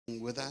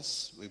being with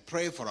us. We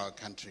pray for our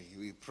country.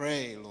 We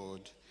pray,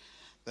 Lord,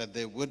 that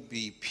there would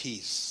be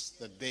peace,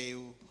 that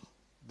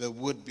there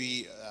would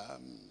be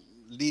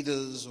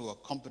leaders who are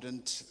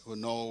competent, who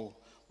know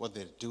what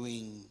they're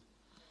doing.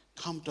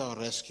 Come to our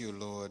rescue,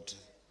 Lord.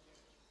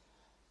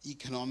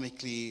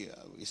 Economically,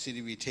 we seem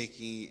to be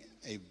taking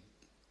a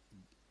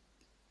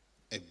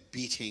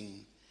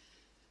beating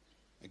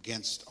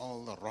against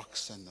all the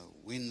rocks and the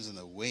winds and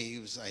the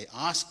waves. I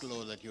ask,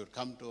 Lord, that you would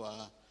come to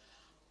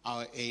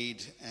our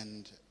aid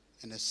and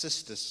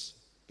assist us,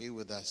 be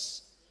with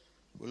us.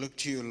 We look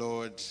to you,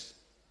 Lord.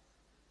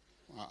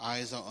 Our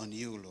eyes are on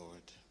you,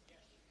 Lord.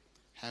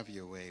 Have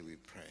your way, we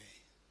pray.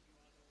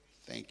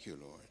 Thank you,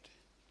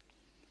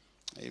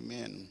 Lord.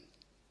 Amen.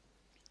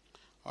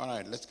 All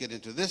right, let's get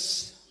into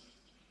this.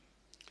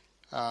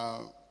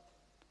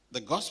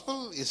 The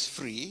gospel is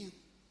free,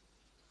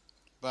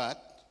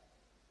 but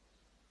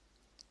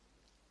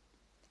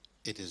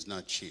it is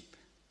not cheap.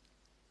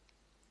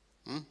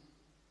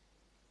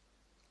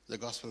 The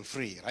gospel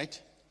free,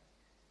 right?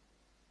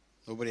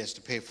 Nobody has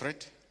to pay for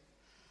it.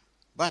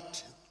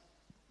 But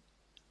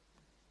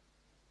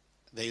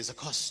there is a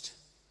cost.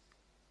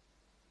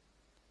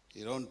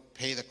 You don't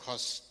pay the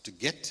cost to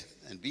get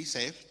and be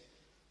saved,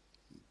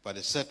 but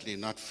it's certainly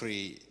not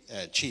free,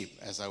 cheap,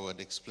 as I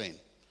would explain.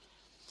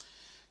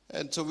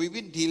 And so we've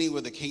been dealing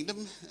with the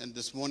kingdom, and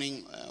this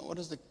morning, what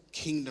does the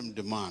kingdom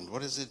demand?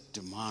 What does it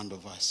demand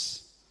of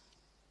us?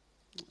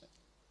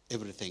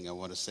 Everything, I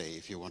want to say.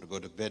 If you want to go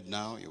to bed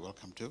now, you're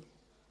welcome to.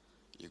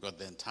 You got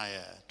the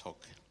entire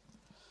talk.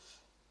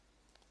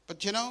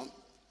 But you know,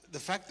 the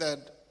fact that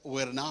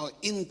we're now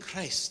in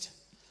Christ,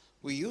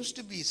 we used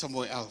to be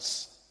somewhere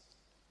else,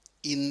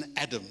 in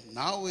Adam.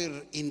 Now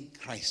we're in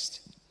Christ.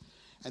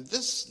 And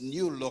this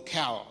new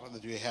locale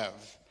that we have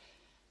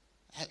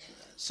had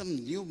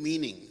some new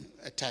meaning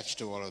attached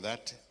to all of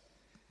that.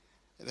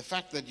 The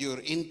fact that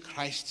you're in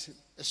Christ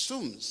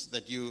assumes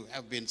that you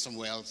have been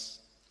somewhere else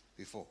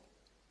before.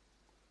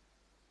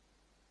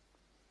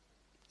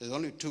 There's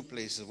only two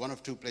places, one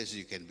of two places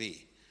you can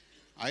be.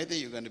 Either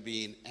you're going to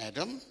be in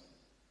Adam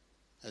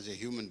as a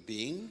human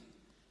being,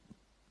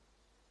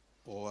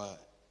 or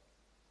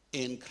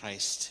in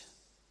Christ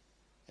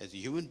as a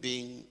human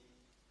being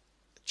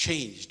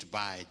changed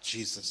by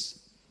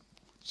Jesus.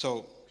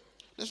 So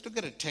let's look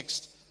at a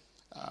text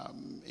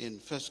in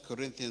 1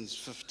 Corinthians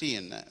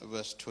 15,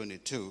 verse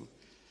 22.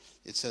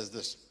 It says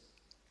this: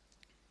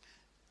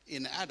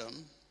 in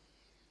Adam,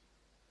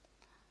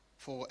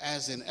 for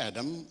as in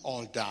Adam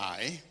all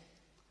die,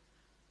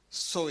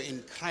 so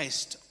in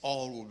Christ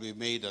all will be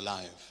made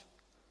alive.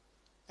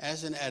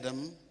 As in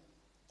Adam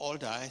all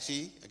die,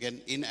 see,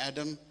 again, in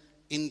Adam,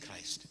 in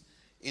Christ.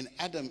 In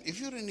Adam, if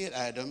you're in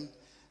Adam,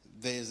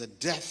 there's a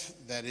death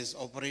that is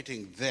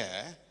operating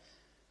there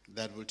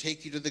that will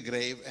take you to the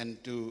grave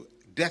and to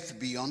death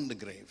beyond the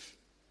grave.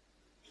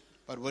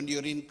 But when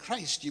you're in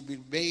Christ, you'll be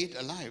made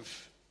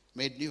alive,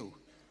 made new.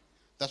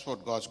 That's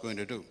what God's going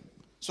to do.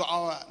 So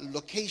our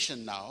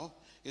location now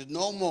is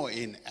no more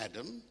in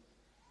Adam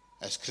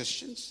as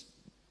Christians.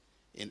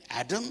 In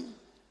Adam,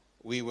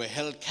 we were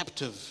held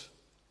captive.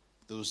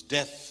 There was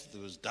death,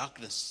 there was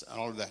darkness, and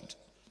all that.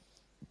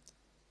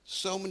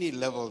 So many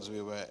levels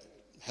we were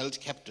held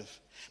captive.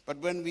 But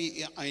when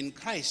we are in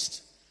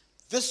Christ,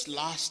 this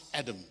last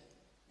Adam,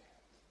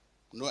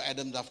 no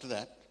Adams after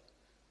that,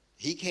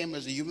 he came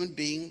as a human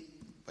being,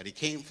 but he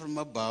came from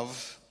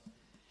above,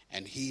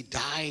 and he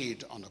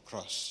died on a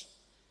cross.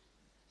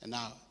 And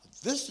now,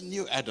 this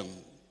new Adam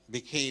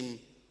became,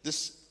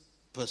 this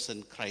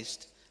person,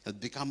 Christ, has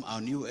become our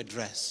new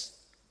address.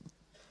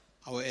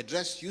 Our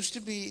address used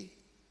to be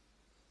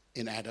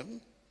in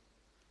Adam,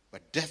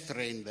 but death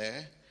reigned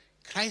there.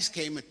 Christ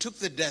came and took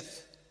the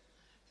death,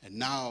 and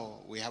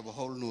now we have a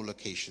whole new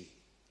location.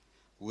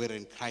 We're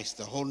in Christ,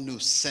 a whole new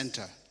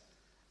center,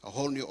 a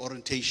whole new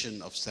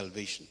orientation of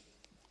salvation.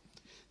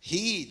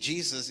 He,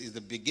 Jesus, is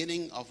the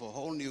beginning of a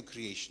whole new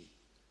creation.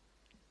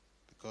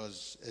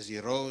 Because as he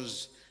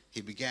rose,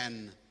 he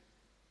began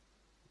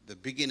the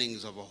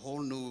beginnings of a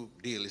whole new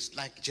deal. It's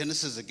like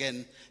Genesis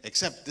again,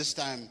 except this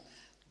time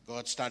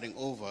God starting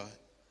over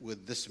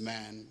with this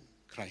man,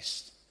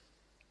 Christ,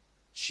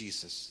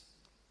 Jesus.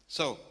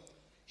 So,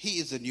 he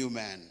is a new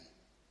man.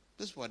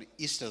 This is what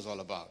Easter is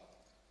all about.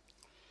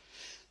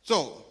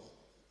 So,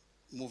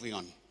 moving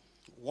on.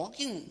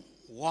 Walking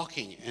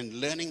and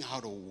learning how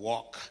to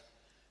walk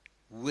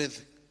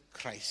with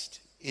Christ,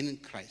 in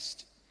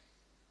Christ.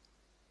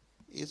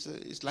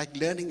 It's like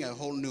learning a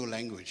whole new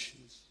language.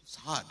 It's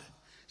hard.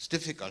 It's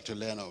difficult to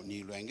learn a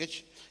new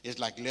language. It's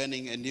like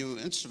learning a new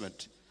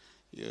instrument,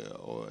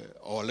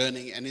 or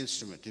learning an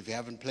instrument. If you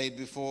haven't played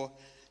before,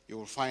 you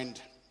will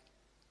find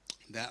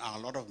there are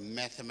a lot of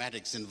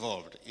mathematics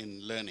involved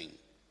in learning.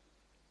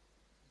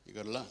 You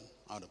got to learn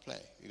how to play.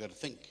 You got to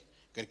think.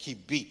 You got to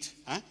keep beat.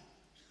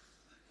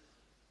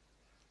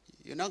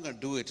 You're not going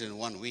to do it in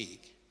 1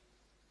 week.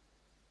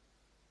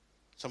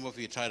 Some of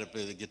you try to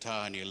play the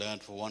guitar and you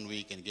learned for 1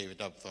 week and gave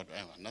it up, thought,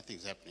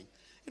 nothing's happening.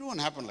 It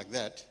won't happen like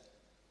that.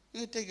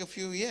 It'll take a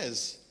few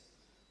years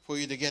for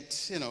you to get,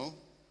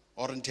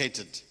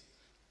 orientated.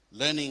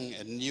 learning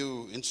a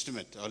new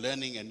instrument or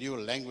learning a new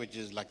language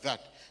is like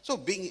that. So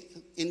being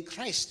in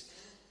Christ,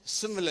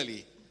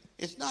 similarly,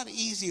 it's not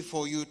easy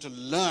for you to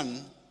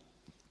learn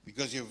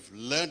because you've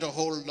learned a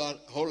whole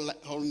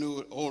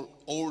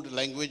old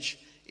language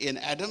in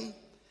Adam,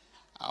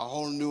 a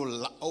whole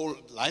new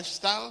old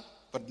lifestyle.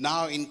 But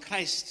now in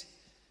Christ,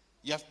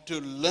 you have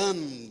to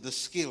learn the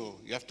skill.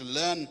 You have to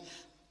learn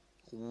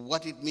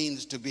what it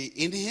means to be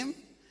in Him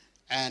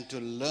and to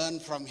learn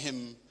from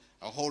Him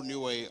a whole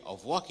new way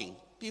of walking.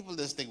 People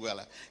just think,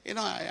 well,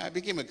 I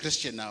became a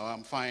Christian now.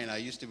 I'm fine. I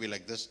used to be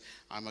like this.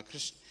 I'm a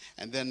Christian.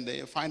 And then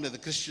they find that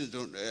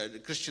the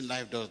Christian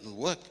life doesn't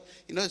work.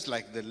 It's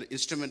like the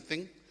instrument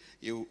thing.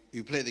 You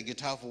play the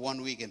guitar for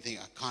 1 week and think,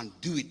 I can't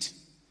do it.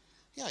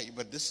 Yeah,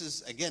 but this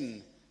is,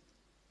 again,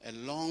 a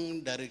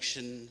long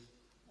direction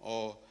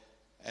or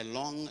a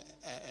long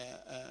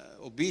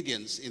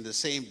obedience in the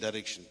same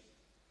direction.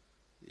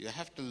 You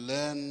have to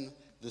learn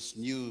this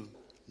new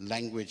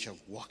language of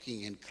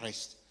walking in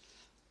Christ.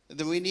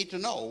 Then we need to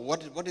know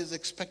what is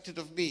expected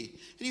of me.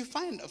 And you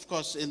find, of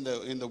course, in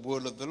the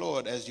word of the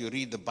Lord as you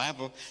read the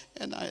Bible,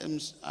 and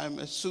I'm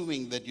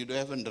assuming that you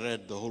haven't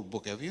read the whole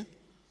book, have you?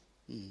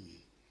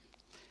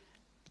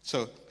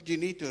 So you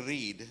need to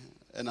read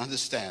and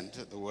understand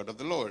the word of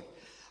the Lord.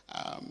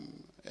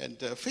 And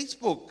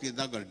Facebook is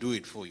not going to do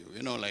it for you.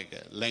 Like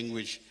a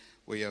language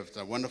where you have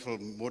the wonderful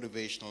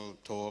motivational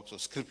talks or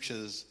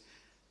scriptures.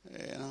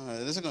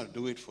 It isn't going to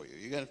do it for you.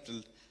 You have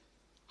to.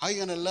 How are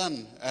you going to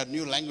learn a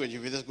new language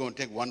if you just go and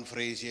take one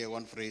phrase here,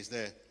 one phrase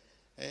there?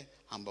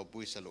 Hamba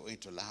buisalo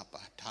ito lapa,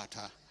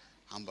 tata,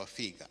 hamba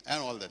figa, and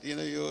all that.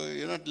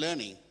 You're not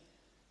learning.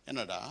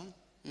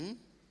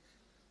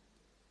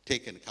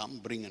 Take and come,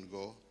 bring and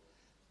go.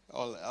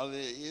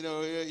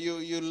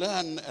 You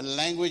learn a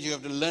language, you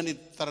have to learn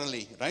it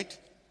thoroughly, right?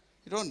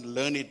 You don't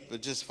learn it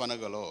with just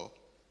fanagalo,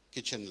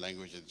 kitchen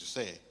language, as you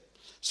say.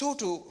 So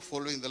too,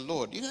 following the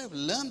Lord, you have to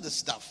learn this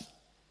stuff.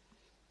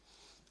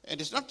 And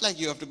it's not like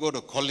you have to go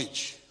to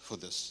college for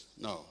this,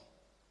 no.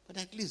 But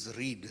at least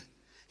read.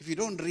 If you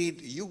don't read,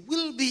 you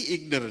will be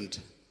ignorant.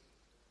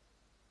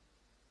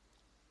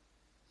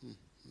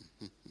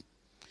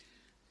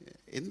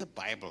 In the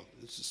Bible,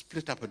 it's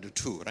split up into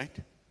two, right?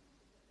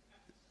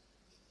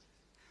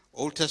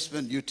 Old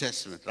Testament, New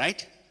Testament,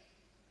 right?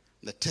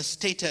 The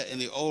testator in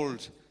the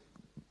old,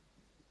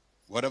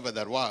 whatever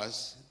that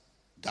was,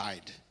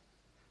 died.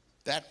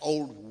 That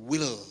old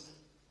will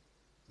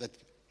that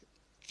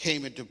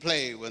came into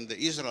play when the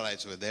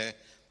Israelites were there,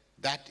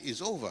 that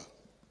is over.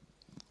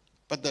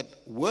 But that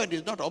word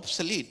is not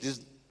obsolete,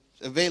 it's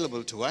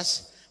available to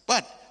us,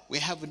 but we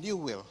have a new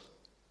will.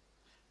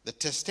 The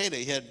testator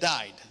here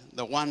died,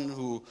 the one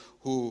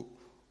who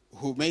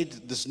made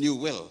this new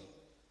will.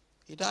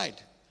 He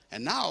died.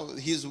 And now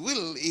his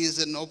will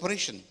is in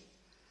operation.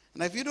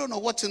 And if you don't know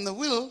what's in the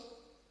will,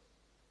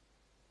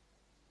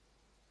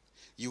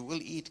 you will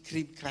eat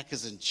cream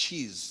crackers and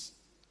cheese.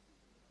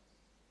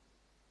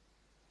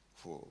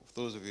 For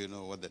those of you who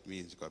know what that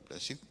means, God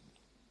bless you.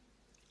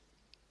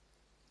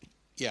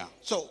 Yeah,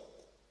 so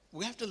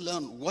we have to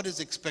learn what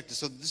is expected.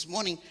 So this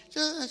morning,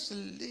 just a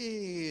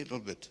little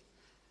bit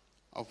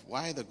of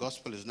why the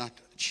gospel is not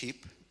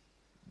cheap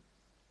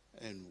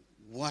and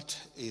what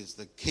is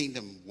the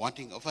kingdom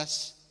wanting of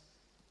us,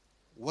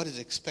 what is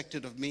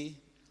expected of me.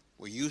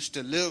 We used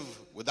to live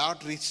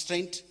without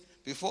restraint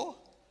before,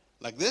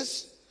 like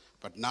this,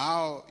 but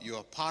now you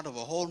are part of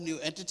a whole new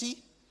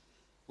entity.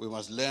 We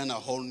must learn a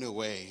whole new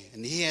way.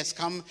 And He has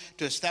come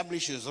to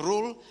establish His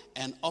rule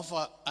and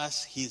offer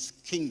us His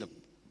kingdom.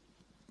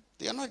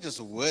 They are not just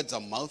words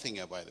I'm mouthing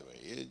here, by the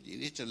way. You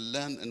need to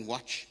learn and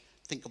watch,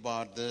 think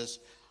about this.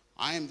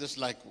 I am just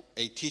like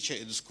a teacher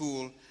in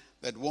school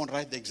that won't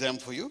write the exam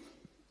for you,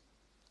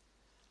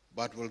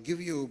 but will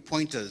give you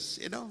pointers,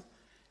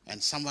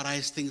 and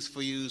summarize things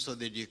for you so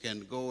that you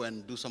can go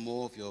and do some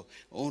more of your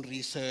own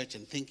research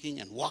and thinking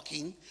and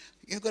walking.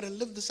 You've got to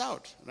live this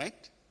out,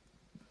 right?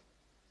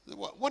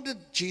 What did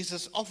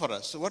Jesus offer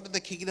us? What did the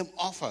kingdom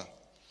offer?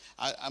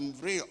 I'm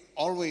very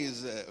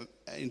always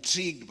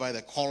intrigued by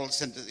the call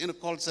centers.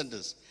 Call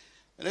centers.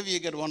 Whenever you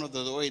get one of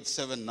those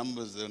 087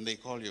 numbers, when they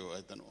call you,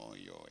 I think, oh,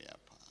 yo, yeah.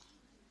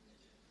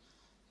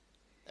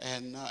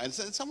 And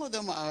so some of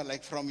them are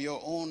like from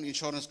your own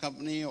insurance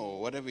company or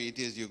whatever it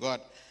is you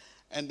got,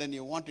 and then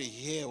you want to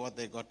hear what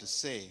they got to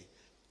say.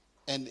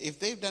 And if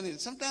they've done it,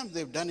 sometimes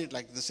they've done it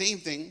like the same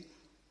thing.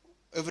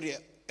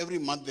 Every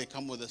month they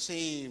come with the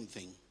same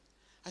thing.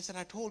 I said,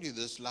 I told you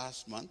this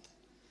last month.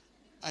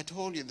 I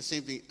told you the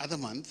same thing other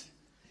month.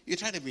 You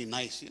try to be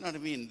nice. You know what I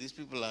mean? These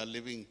people are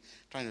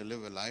trying to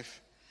live a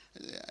life.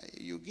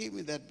 You gave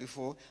me that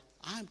before.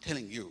 I'm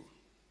telling you,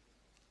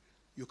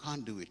 you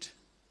can't do it.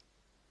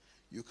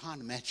 You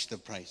can't match the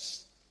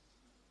price.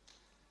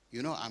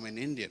 I'm an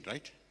Indian,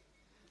 right?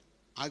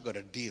 I got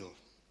a deal.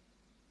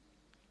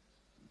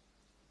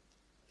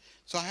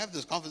 So I have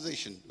this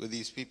conversation with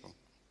these people.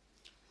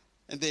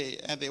 And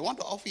they want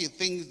to offer you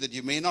things that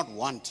you may not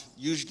want.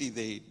 Usually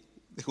they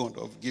want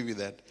to give you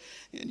that.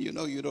 And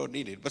you don't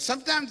need it. But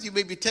sometimes you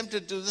may be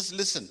tempted to just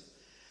listen.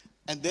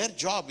 And their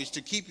job is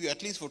to keep you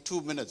at least for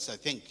 2 minutes, I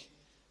think,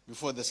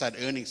 before they start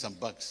earning some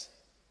bucks.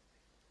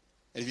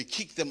 And if you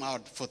kick them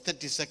out for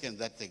 30 seconds,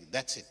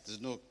 that's it. There's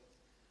no,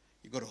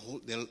 you got to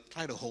hold, they'll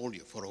try to hold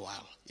you for a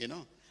while, you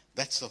know.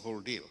 That's the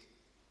whole deal,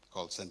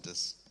 call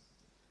centers.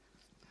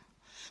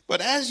 But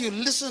as you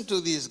listen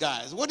to these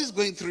guys, what is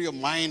going through your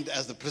mind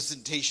as the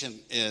presentation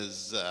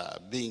is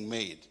being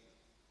made?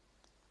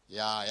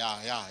 Yeah.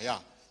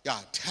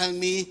 Tell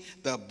me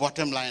the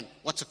bottom line.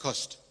 What's the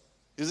cost?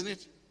 Isn't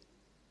it?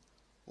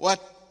 What?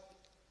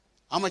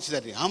 How much is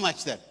that? How much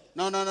is that?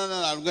 No.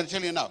 I'm going to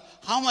tell you now.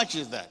 How much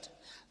is that?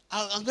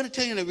 I'm going to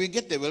tell you now. We'll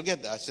get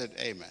there. I said,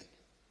 amen.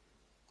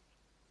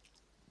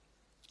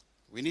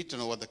 We need to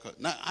know what the cost.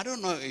 Now, I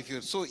don't know if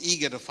you're so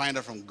eager to find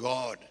out from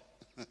God.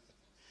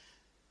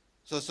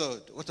 So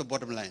what's the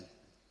bottom line?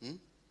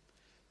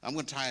 I'm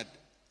going to try and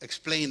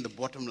explain the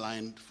bottom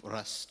line for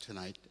us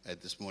tonight,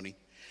 this morning.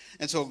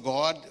 And so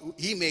God,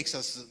 He makes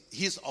us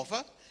His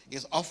offer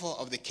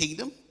of the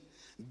kingdom,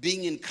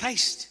 being in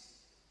Christ.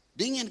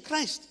 Being in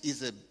Christ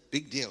is a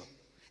big deal,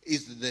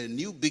 is the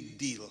new big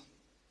deal.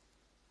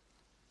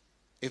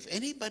 If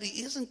anybody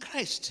is in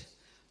Christ,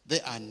 they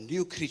are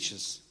new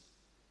creatures.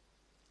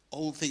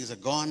 Old things are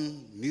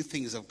gone, new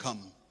things have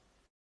come.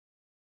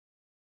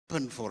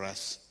 Open for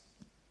us,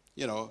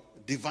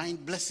 divine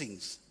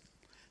blessings.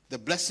 The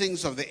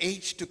blessings of the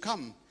age to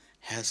come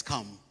has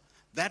come.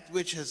 That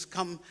which has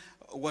come,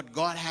 what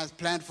God has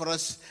planned for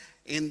us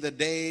in the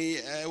day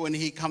when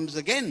He comes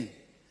again.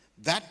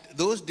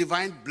 Those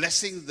divine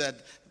blessings,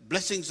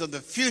 blessings of the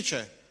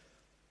future,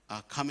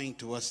 are coming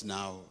to us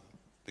now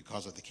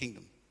because of the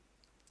kingdom.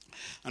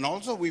 And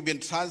also we've been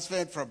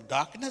transferred from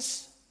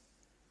darkness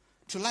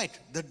to light.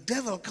 The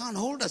devil can't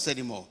hold us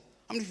anymore.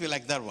 How many of you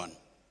like that one?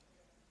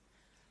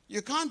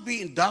 You can't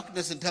be in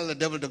darkness and tell the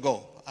devil to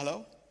go.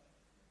 Hello?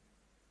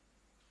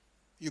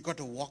 You got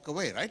to walk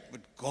away, right? But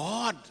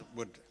God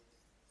would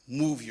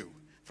move you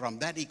from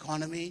that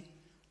economy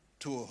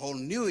to a whole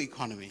new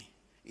economy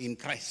in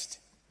Christ.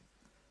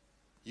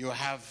 You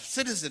have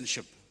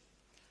citizenship.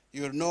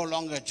 You're no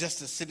longer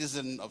just a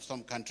citizen of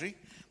some country,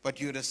 but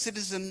you're a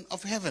citizen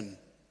of heaven.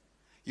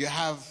 You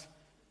have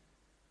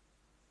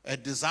a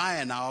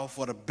desire now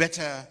for a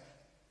better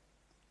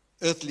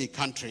earthly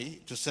country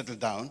to settle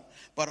down,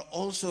 but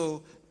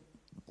also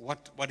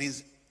what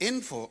is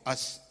in for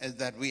us is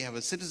that we have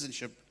a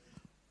citizenship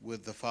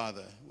with the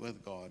Father,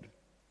 with God.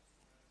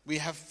 We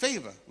have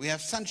favor. We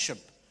have sonship.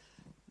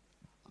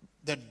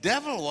 The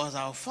devil was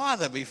our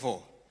father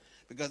before,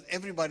 because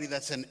everybody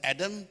that's in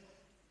Adam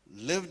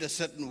lived a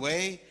certain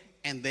way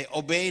and they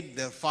obeyed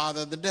their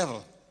father, the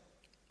devil.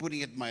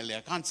 Putting it mildly,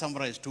 I can't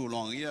summarize too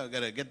long. I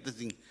got to get this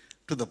thing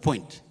to the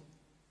point,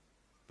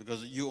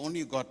 because you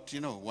only got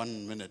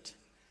 1 minute.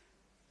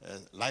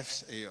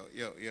 Life's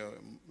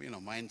your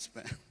mind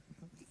span.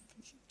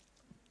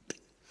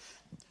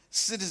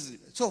 Citizen.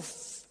 So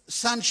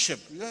sonship.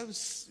 You have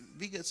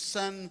being a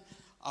son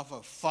of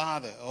a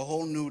father, a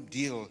whole new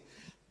deal.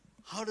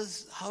 How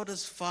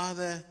does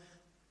Father?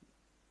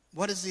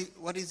 What is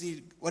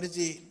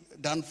he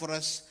done for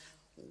us?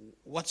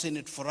 What's in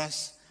it for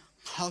us?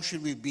 How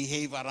should we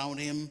behave around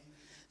Him?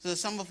 So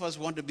some of us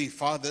want to be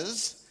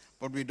fathers,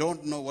 but we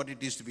don't know what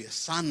it is to be a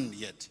son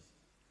yet.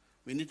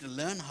 We need to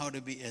learn how to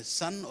be a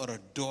son or a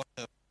daughter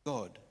of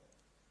God.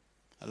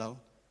 Hello?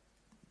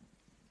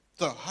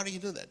 So how do you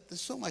do that? There's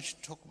so much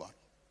to talk about.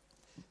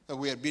 So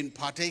we have been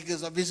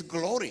partakers of His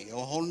glory, a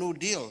whole new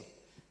deal.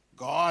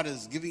 God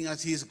is giving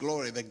us His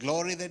glory. The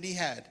glory that He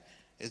had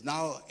is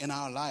now in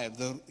our life,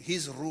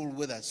 His rule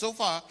with us. So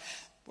far,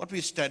 what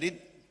we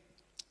studied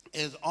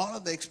is all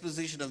of the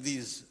exposition of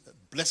these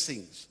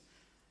blessings.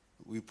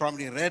 We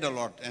probably read a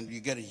lot, and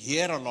you get to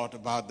hear a lot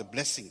about the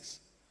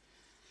blessings.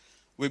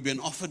 We've been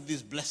offered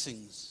these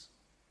blessings.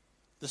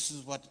 This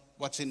is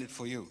what's in it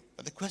for you.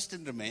 But the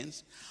question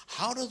remains,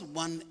 how does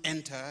one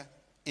enter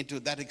into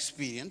that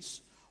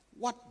experience?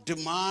 What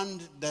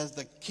demand does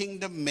the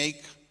kingdom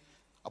make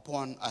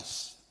upon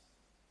us?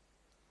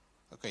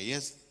 Okay,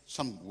 here's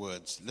some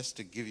words. Let's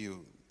to give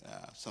you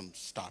some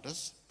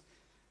starters.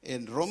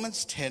 In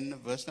Romans 10,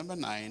 verse number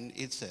 9,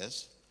 it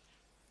says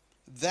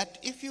that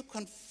if you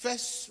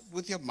confess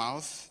with your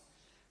mouth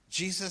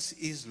Jesus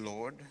is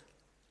Lord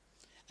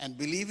and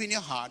believe in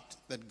your heart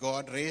that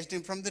God raised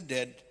Him from the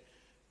dead,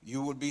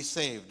 you will be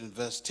saved. And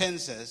verse 10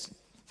 says,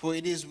 for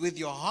it is with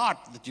your heart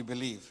that you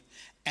believe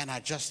and are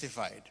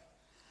justified,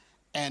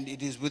 and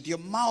it is with your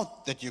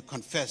mouth that you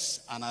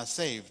confess and are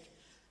saved.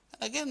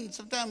 And again,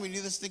 sometimes when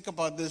you just think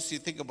about this, you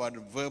think about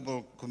a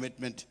verbal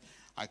commitment.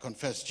 I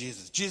confess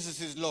Jesus.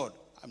 Jesus is Lord.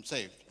 I'm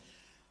saved.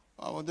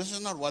 Well, this is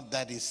not what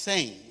that is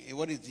saying.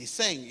 What it is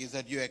saying is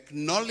that you're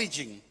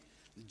acknowledging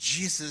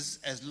Jesus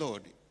as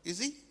Lord. Is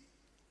He?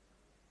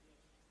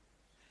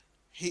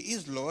 He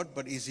is Lord,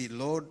 but is He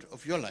Lord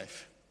of your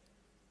life?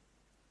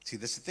 See,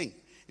 that's the thing.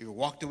 If you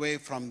walked away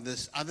from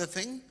this other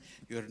thing,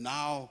 you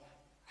now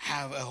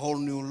have a whole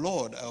new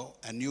Lord,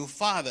 a new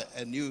Father,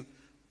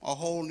 a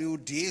whole new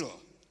deal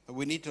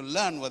We need to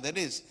learn what that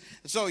is.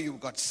 So you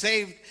got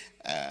saved,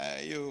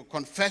 you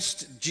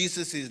confessed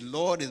Jesus is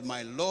Lord, is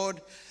my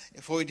Lord.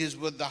 For it is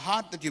with the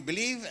heart that you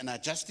believe and are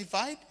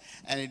justified,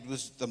 and it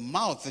was the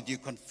mouth that you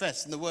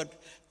confess. And the word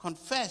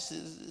confess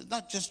is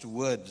not just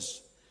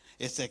words,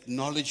 it's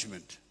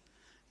acknowledgement.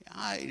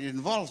 It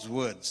involves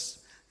words.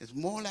 It's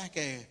more like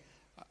a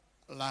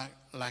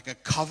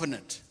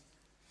covenant,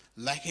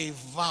 like a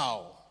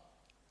vow.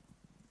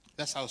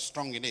 That's how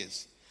strong it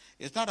is.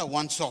 It's not a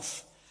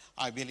once-off.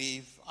 I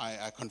believe,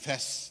 I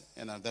confess,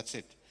 that's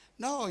it.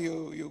 No,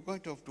 you're going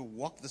to have to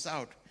walk this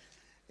out.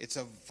 It's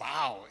a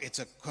vow. It's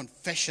a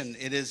confession.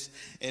 It is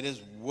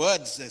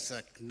words. It's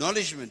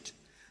acknowledgement.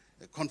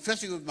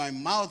 Confessing with my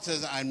mouth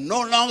says, I'm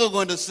no longer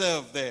going to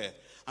serve there.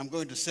 I'm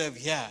going to serve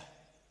here.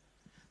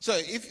 So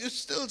if you're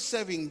still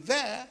serving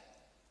there,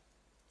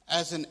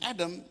 as in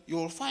Adam, you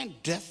will find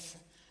death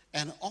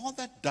and all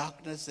that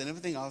darkness and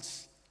everything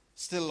else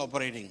still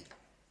operating. Do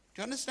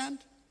you understand?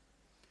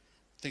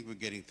 I think we're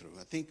getting through.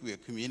 I think we are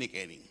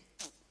communicating.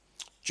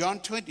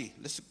 John 20.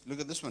 Let's look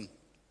at this one.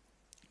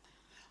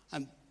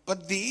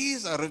 But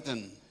these are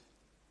written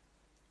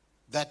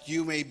that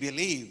you may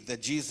believe that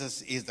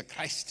Jesus is the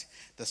Christ,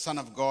 the Son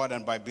of God,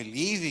 and by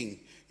believing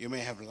you may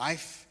have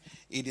life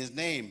in his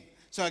name.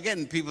 So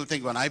again, people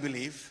think, when I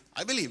believe,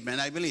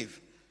 man, I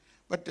believe.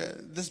 But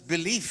this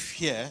belief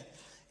here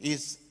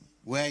is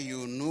where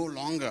you're no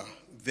longer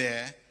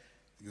there.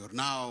 You're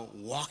now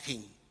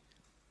walking,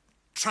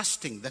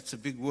 trusting. That's a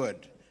big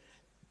word.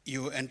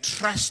 You're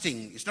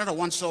entrusting. It's not a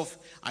once-off,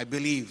 I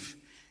believe.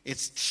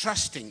 It's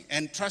trusting,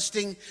 and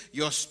trusting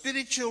your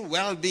spiritual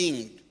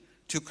well-being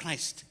to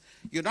Christ.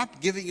 You're not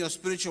giving your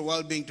spiritual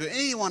well-being to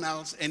anyone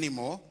else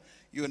anymore.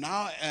 You're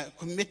now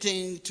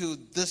committing to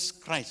this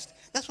Christ.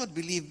 That's what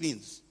believe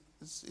means.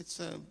 It's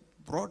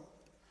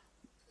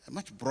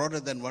much broader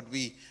than what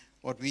we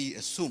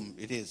assume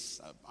it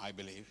is. I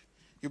believe.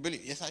 You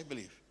believe? Yes, I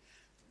believe.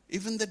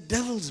 Even the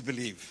devils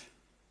believe.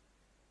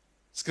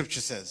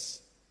 Scripture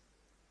says,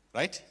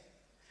 right?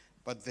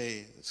 But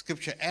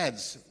Scripture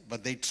adds,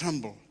 but they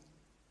tremble.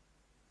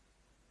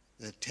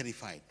 They're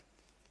terrified.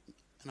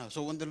 Now,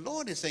 so when the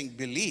Lord is saying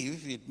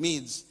believe, it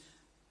means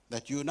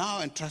that you're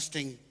now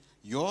entrusting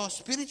your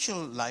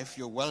spiritual life,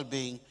 your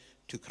well-being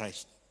to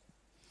Christ.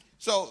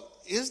 So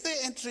is there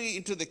entry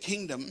into the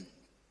kingdom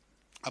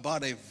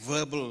about a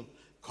verbal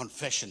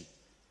confession?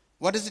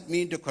 What does it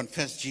mean to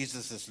confess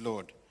Jesus as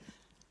Lord?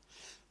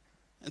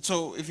 And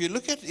so if you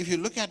look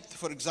at,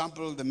 for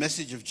example, the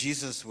message of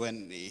Jesus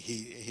when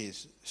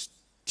he's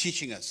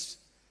teaching us,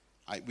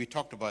 we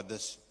talked about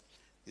this.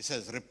 He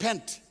says,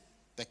 repent,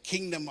 the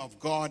kingdom of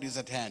God is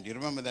at hand. You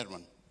remember that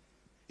one?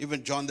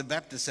 Even John the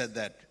Baptist said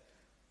that.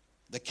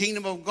 The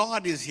kingdom of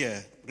God is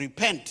here.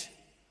 Repent.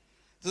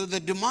 So the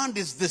demand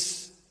is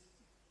this.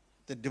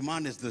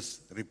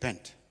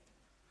 Repent.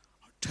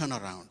 Turn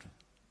around.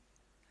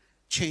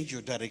 Change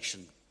your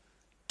direction.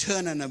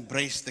 Turn and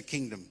embrace the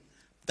kingdom.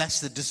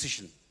 That's the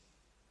decision.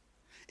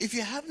 If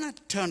you have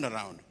not turned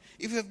around,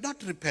 if you have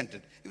not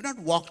repented, if you have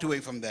not walked away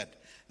from that,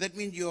 that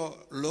means your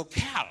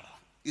locale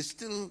is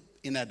still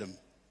in Adam.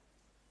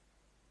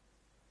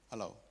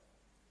 Hello?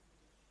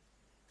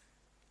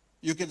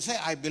 You can say,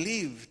 I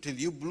believe, till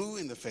you blue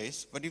in the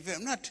face, but if you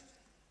have not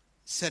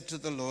said to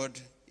the Lord,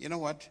 you know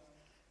what?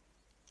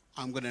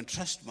 I'm going to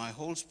entrust my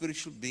whole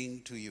spiritual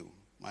being to you,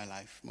 my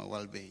life, my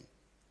well-being.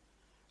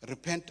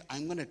 Repent,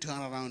 I'm going to turn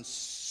around,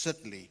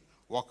 certainly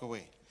walk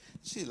away.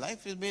 See,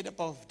 life is made up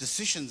of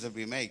decisions that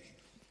we make.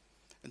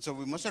 And so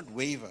we must not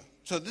waver.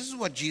 So this is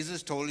what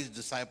Jesus told his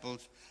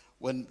disciples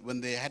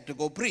when they had to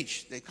go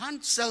preach. They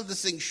can't sell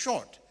this thing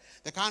short.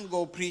 They can't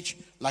go preach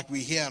like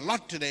we hear a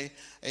lot today,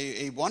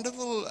 a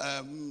wonderful,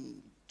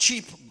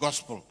 cheap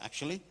gospel,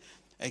 actually.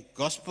 A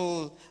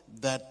gospel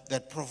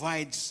that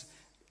provides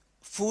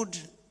food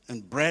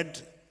and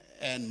bread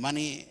and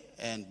money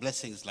and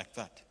blessings like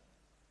that.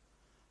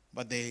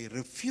 But they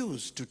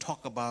refuse to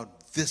talk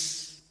about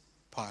this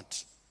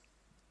part,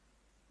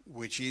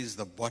 which is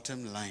the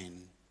bottom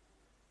line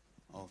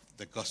of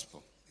the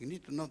gospel. You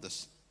need to know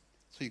this.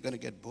 So you're going to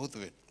get both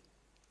of it.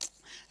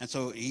 And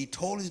so he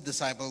told his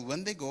disciples,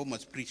 when they go,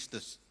 must preach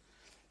this.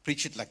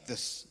 Preach it like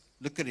this.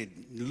 Look at it.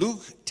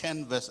 Luke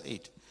 10, verse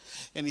 8.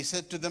 And he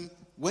said to them,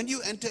 when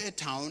you enter a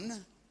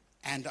town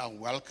and are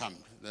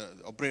welcomed, the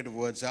operative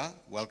words are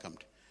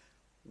welcomed.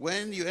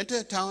 When you enter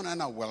a town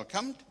and are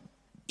welcomed,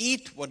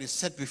 eat what is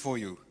set before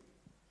you.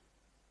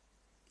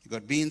 You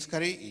got beans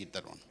curry, eat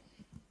that one.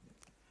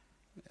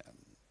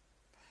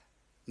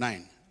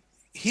 9.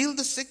 Heal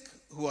the sick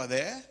who are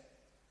there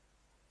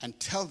and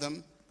tell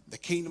them the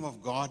kingdom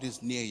of God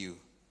is near you.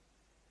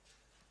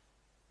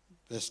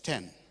 Verse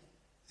 10.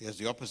 Here's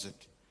the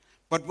opposite.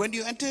 But when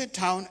you enter a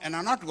town and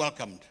are not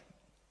welcomed,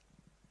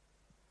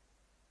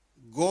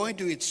 go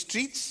into its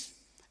streets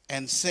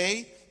and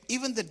say,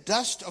 even the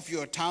dust of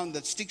your town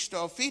that sticks to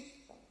our feet,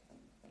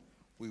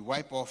 we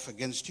wipe off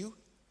against you.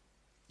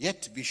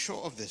 Yet be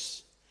sure of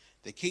this,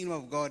 the kingdom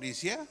of God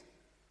is here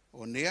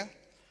or near.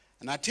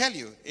 And I tell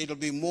you, it'll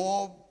be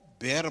more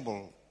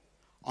bearable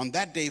on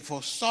that day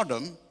for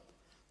Sodom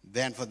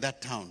than for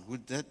that town.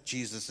 With that,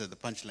 Jesus said the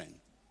punchline.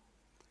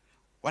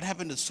 What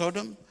happened to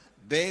Sodom?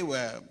 They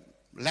were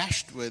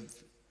lashed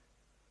with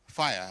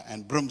fire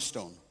and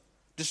brimstone,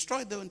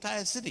 destroyed the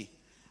entire city.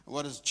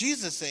 What is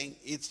Jesus saying?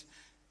 It's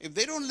if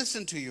they don't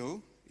listen to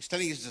you, he's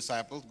telling his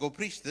disciples, go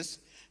preach this,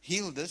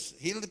 heal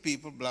the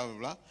people, blah, blah,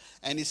 blah.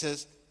 And he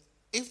says,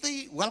 if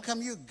they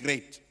welcome you,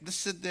 great.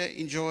 Just sit there,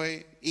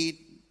 enjoy,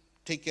 eat,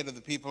 take care of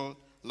the people,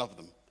 love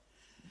them.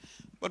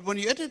 But when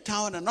you enter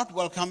town and not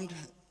welcomed,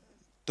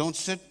 don't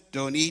sit,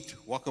 don't eat,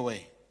 walk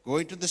away. Go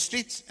into the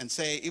streets and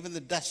say, even the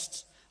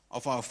dust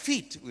of our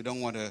feet, we don't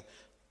want to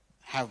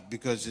have,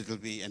 because it'll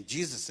be, and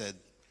Jesus said,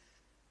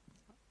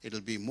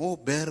 it'll be more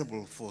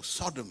bearable for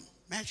Sodom,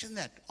 imagine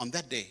that, on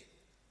that day,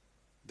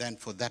 than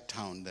for that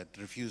town that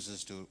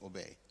refuses to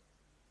obey.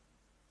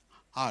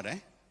 Hard, eh?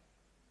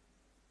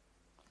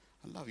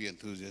 I love your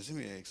enthusiasm,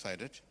 you're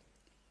excited.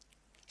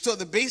 So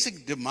the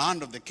basic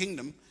demand of the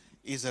kingdom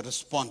is a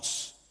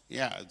response.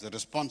 Yeah, it's a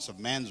response of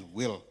man's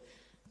will.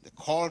 The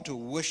call to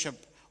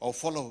worship or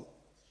follow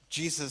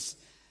Jesus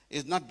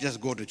is not just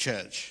go to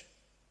church.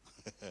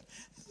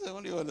 It's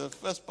only the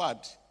first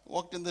part.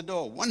 Walked in the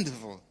door,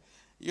 wonderful.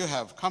 You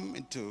have come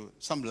into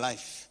some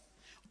life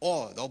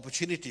or the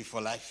opportunity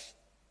for life.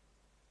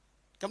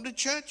 Come to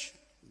church,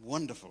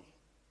 wonderful.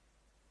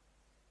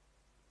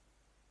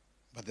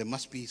 But there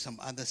must be some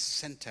other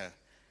center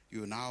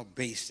you're now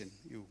based in.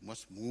 You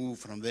must move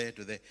from there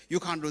to there. You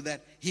can't do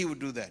that. He would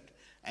do that.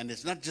 And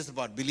it's not just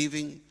about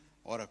believing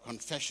or a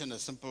confession, a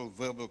simple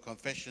verbal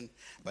confession,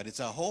 but it's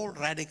a whole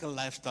radical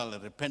lifestyle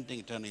of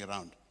repenting, turning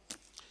around.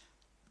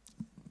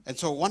 And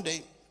so one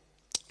day,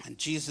 and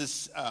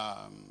Jesus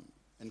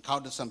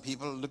encountered some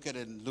people. Look at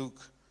it in Luke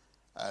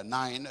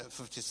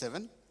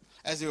 9:57.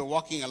 As they were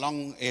walking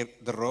along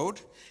the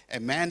road, a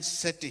man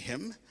said to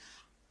him,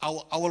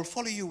 I will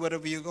follow you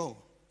wherever you go.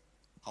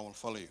 I will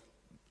follow you.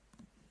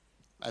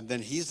 And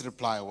then his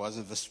reply was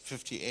in verse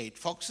 58,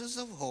 foxes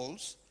have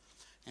holes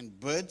and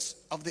birds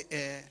of the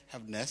air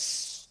have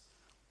nests,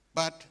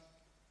 but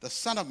the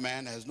Son of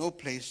Man has no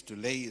place to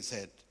lay his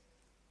head.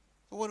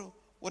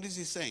 What is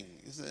he saying?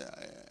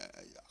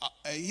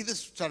 He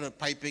just started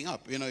piping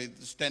up,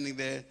 standing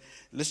there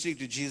listening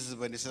to Jesus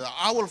when he said,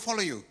 I will follow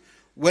you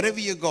wherever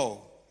you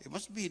go. It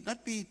must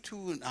not be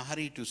too in a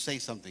hurry to say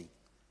something.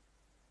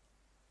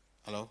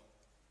 Hello?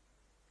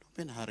 Don't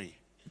be in a hurry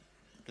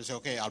to say,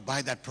 okay, I'll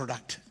buy that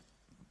product.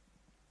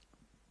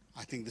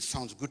 I think this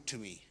sounds good to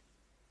me.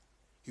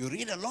 You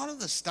read a lot of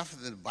the stuff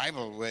in the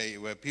Bible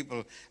where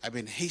people have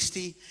been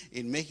hasty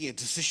in making a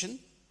decision,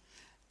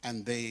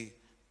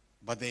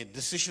 but their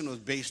decision was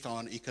based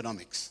on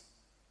economics.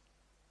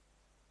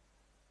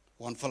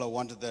 One fellow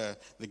wanted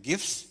the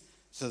gifts,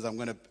 says,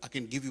 I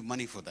can give you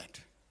money for that.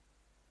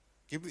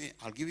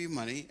 I'll give you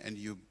money, and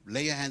you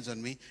lay your hands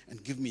on me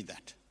and give me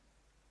that.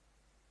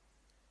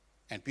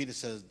 And Peter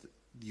says,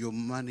 your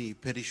money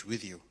perish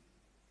with you.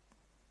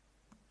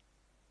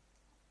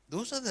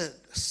 Those are the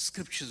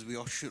scriptures we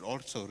should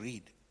also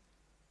read.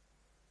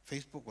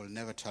 Facebook will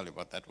never tell you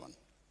about that one.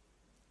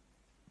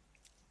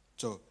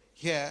 So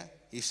here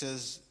he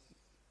says,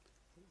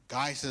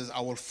 guy says,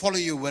 I will follow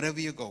you wherever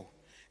you go.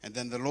 And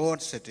then the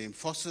Lord said to him,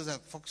 foxes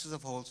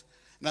have holes.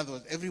 In other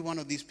words, every one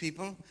of these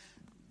people,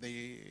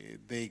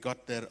 they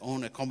got their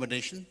own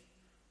accommodation,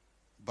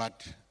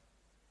 but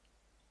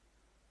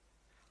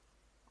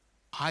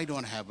I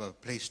don't have a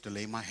place to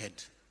lay my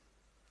head.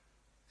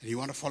 And you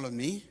want to follow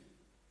me?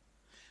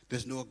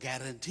 There's no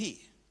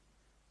guarantee.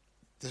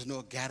 There's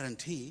no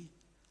guarantee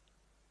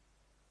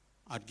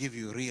I'd give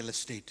you real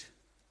estate.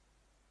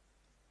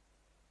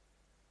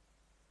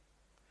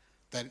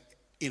 That,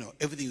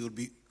 everything will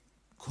be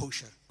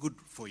kosher, good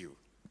for you.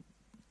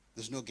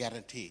 There's no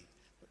guarantee.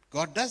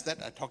 God does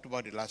that. I talked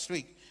about it last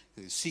week.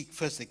 You seek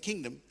first the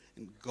kingdom,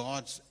 and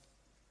God's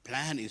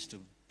plan is to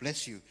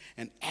bless you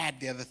and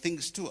add the other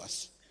things to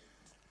us.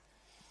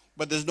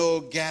 But there's no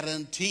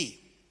guarantee.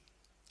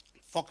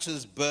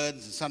 Foxes,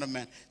 birds, the Son of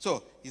Man.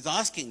 So he's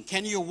asking,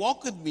 can you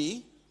walk with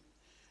me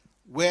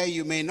where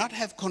you may not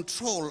have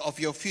control of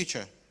your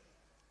future?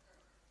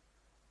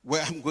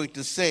 Where I'm going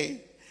to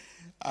say,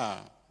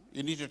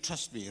 you need to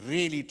trust me,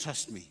 really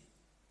trust me.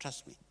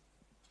 Trust me.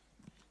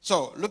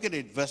 So look at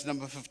it, verse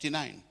number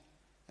 59.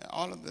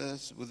 All of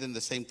this within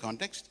the same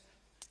context.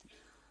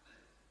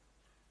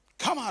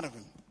 Come out of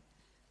him.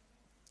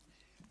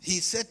 He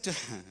said to,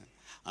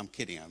 I'm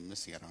kidding, I'm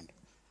messing around.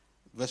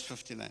 Verse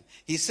 59.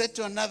 He said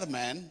to another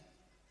man,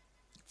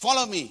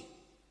 follow me.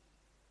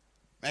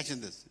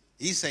 Imagine this.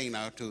 He's saying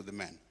now to the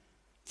man,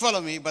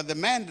 follow me. But the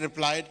man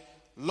replied,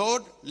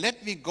 Lord,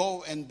 let me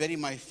go and bury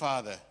my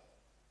father.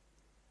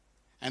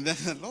 And then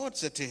the Lord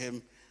said to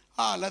him,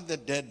 let the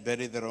dead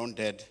bury their own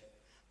dead,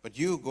 but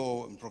you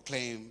go and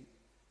proclaim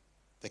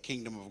the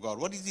kingdom of God.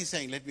 What is he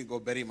saying? Let me go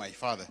bury my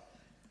father.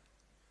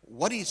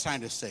 What he's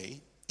trying to say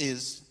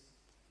is,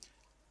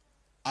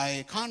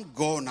 I can't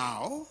go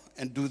now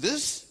and do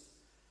this.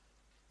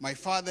 My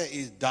father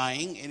is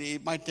dying, and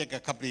it might take a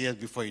couple of years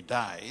before he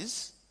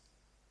dies.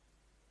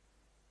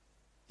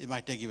 It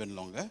might take even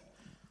longer.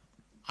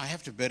 I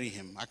have to bury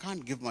him. I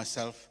can't give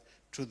myself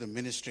to the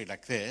ministry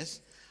like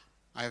this,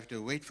 I have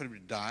to wait for him to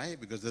die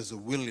because there's a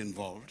will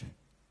involved.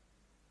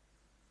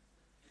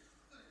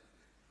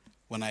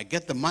 When I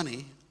get the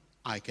money,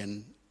 I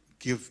can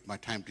give my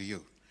time to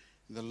you.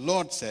 The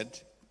Lord said,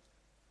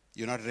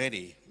 you're not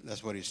ready.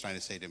 That's what he's trying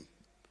to say to him.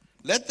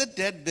 Let the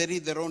dead bury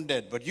their own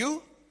dead, but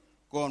you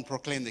go and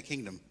proclaim the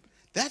kingdom.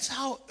 That's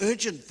how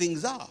urgent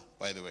things are,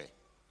 by the way.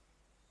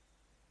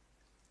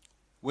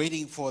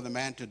 Waiting for the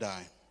man to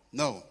die.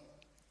 No.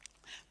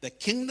 The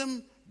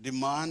kingdom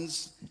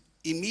demands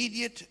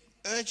immediate,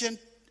 urgent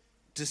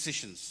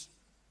decisions.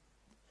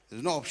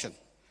 There's no option.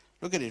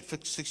 Look at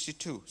it,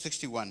 62,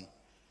 61.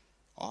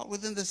 All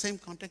within the same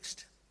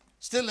context.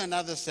 Still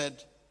another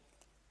said,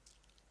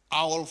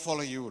 I will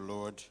follow you,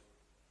 Lord.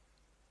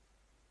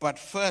 But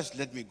first,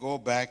 let me go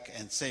back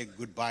and say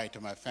goodbye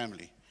to my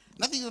family.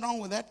 Nothing wrong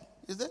with that,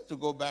 is there? To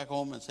go back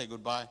home and say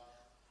goodbye.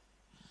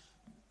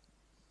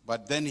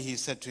 But then he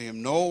said to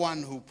him, no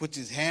one who puts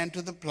his hand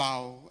to the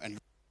plow and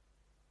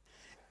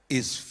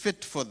is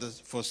fit for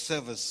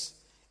service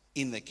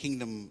in the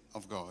kingdom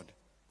of God.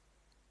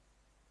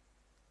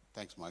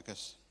 Thanks,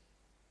 Marcus.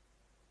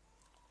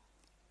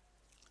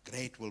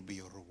 Great will be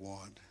your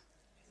reward.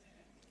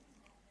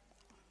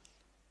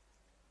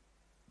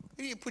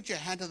 When you put your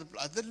hand to the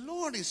plow, the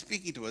Lord is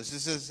speaking to us. He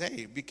says,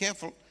 hey, be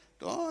careful.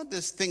 Don't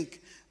just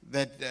think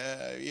that,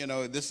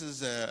 this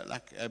is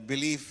like a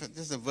belief.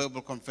 This is a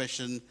verbal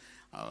confession.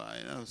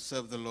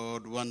 Serve the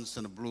Lord once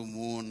in a blue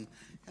moon.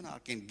 I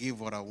can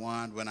give what I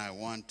want when I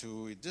want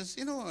to. It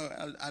just,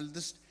 I'll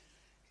just,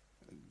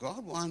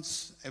 God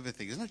wants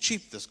everything. It's not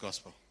cheap, this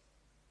gospel.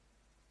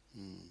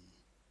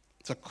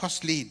 It's a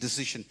costly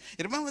decision.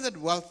 You remember that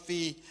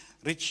wealthy,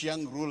 rich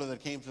young ruler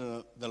that came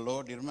to the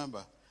Lord? You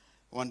remember?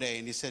 One day,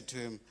 and he said to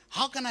him,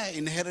 how can I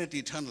inherit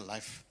eternal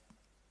life?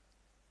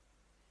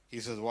 He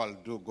says, well,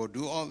 go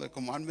do all the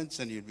commandments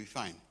and you'll be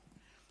fine.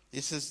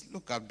 He says,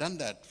 look, I've done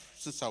that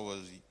since I was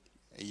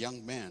a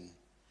young man.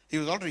 He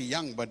was already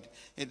young, but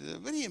it's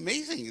very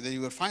amazing that you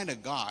would find a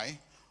guy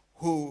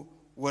who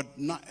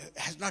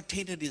has not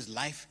tainted his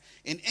life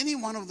in any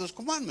one of those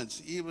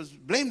commandments. He was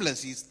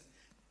blameless.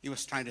 He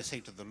was trying to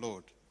say to the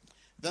Lord.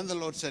 Then the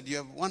Lord said,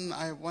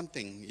 I have one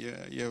thing.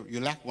 You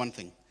lack one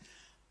thing.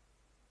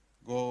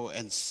 Go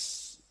and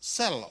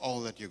sell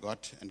all that you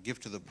got and give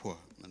to the poor,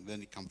 and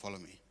then you come follow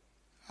me.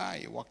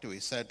 He walked away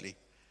sadly.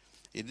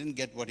 He didn't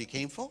get what he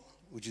came for,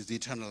 which is the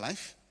eternal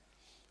life.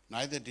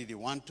 Neither did he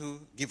want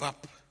to give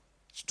up.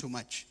 It's too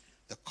much.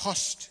 The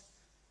cost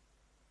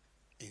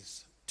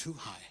is too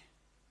high.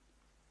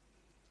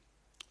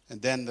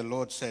 And then the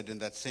Lord said in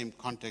that same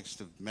context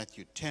of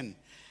Matthew 10,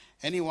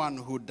 anyone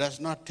who does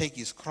not take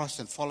his cross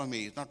and follow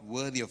me is not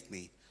worthy of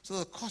me. So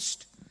the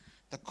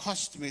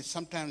cost may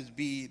sometimes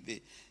be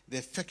the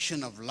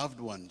affection of loved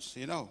ones.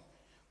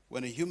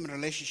 When a human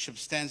relationship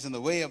stands in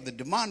the way of the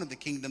demand of the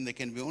kingdom, there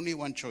can be only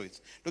one choice.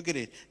 Look at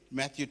it,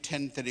 Matthew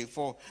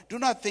 10:34. Do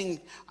not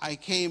think I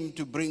came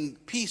to bring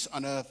peace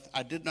on earth.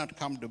 I did not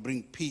come to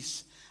bring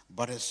peace,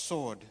 but a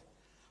sword.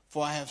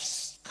 For I have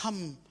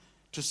come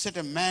to set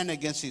a man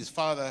against his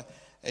father,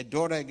 a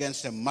daughter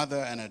against her mother,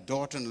 and a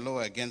daughter-in-law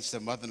against her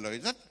mother-in-law.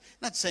 He's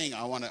not saying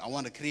I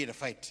want to create a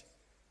fight.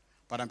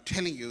 But I'm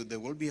telling you, there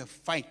will be a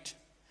fight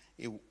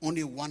if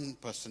only one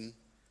person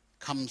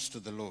comes to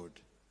the Lord.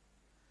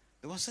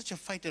 There was such a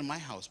fight in my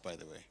house, by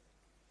the way.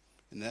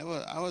 And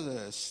I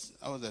was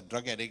a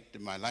drug addict.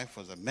 My life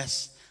was a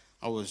mess.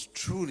 I was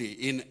truly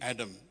in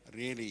Adam,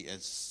 really a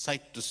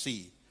sight to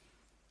see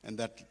in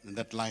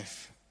that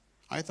life.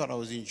 I thought I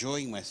was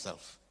enjoying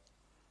myself.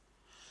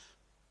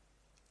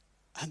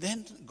 And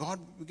then God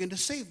began to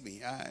save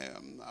me.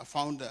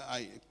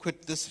 I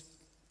quit this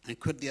and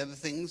quit the other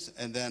things.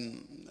 And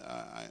then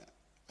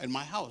in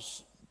my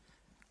house,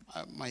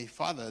 my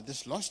father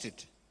just lost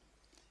it.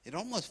 It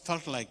almost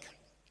felt like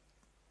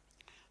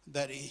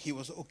that he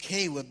was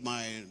okay with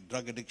my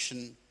drug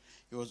addiction.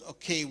 He was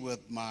okay with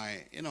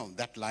my,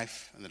 that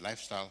life and the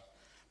lifestyle.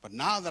 But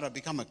now that I've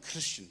become a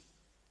Christian,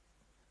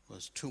 it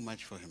was too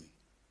much for him.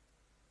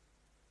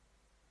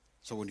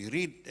 So when you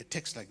read a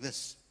text like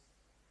this,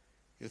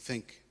 you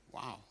think,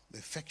 wow, the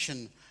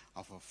affection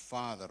of a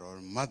father or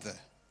a mother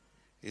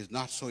is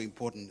not so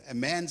important. A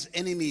man's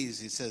enemies,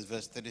 he says,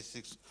 verse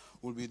 36,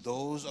 will be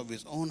those of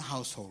his own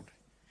household.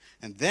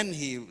 And then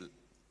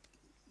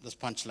this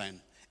punchline,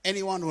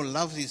 anyone who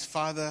loves his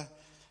father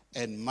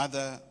and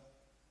mother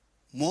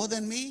more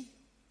than me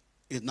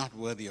is not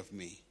worthy of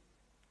me.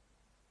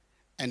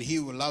 And he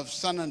who loves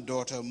son and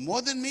daughter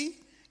more than me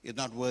is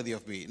not worthy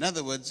of me. In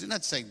other words, you're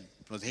not saying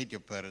you must hate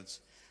your parents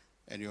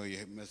and you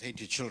must hate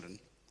your children.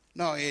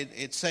 No,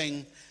 it's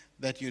saying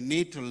that you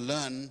need to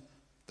learn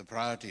the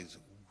priorities.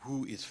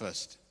 Who is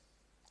first?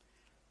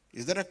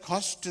 Is there a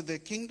cost to the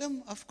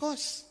kingdom? Of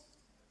course.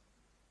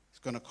 It's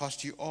going to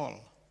cost you all.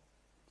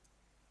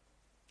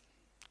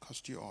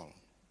 Cost you all.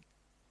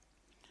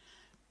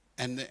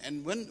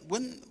 And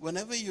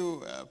whenever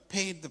you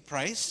paid the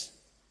price,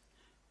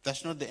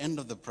 that's not the end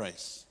of the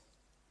price.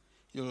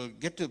 You'll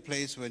get to a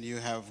place when you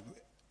have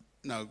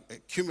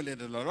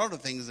accumulated a lot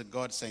of things that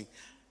God's saying,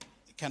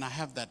 can I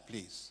have that,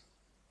 please?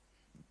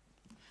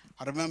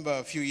 I remember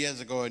a few years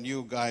ago, and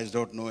you guys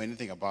don't know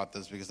anything about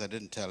this because I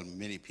didn't tell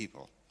many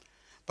people.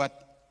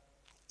 But,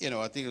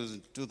 I think it was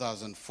in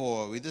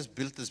 2004, we just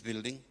built this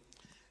building.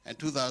 And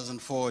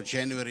 2004,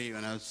 January,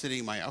 when I was sitting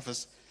in my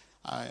office,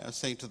 I was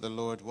saying to the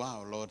Lord,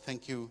 wow, Lord,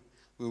 thank you.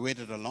 We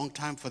waited a long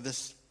time for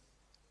this.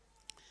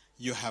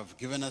 You have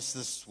given us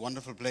this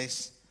wonderful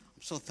place.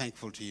 I'm so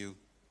thankful to you.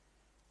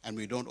 And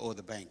we don't owe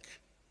the bank.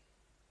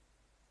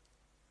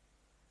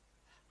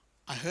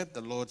 I heard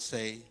the Lord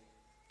say,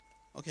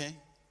 okay,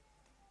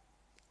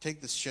 take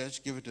this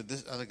church, give it to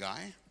this other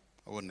guy.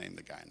 I won't name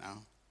the guy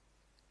now.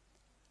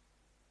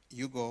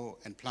 You go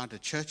and plant a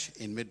church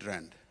in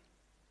Midrand.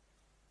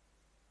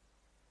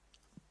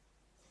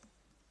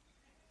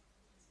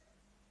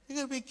 You're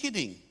going to be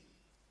kidding.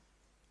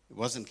 It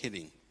wasn't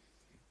kidding.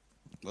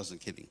 It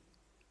wasn't kidding.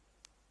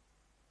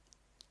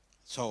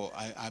 So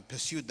I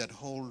pursued that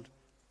whole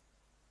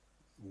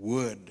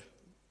word,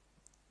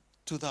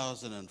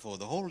 2004,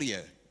 the whole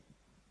year.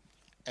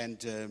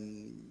 And,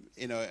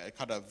 I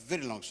cut a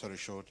very long story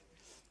short.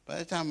 By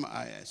the time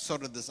I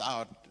sorted this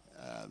out,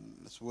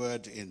 this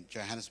word in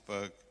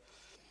Johannesburg,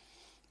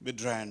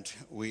 Midrand,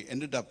 we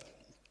ended up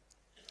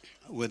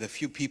with a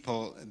few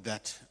people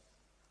that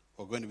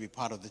were going to be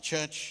part of the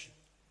church,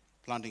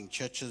 planting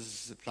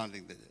churches,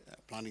 planting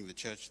the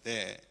church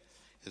there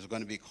is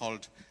going to be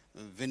called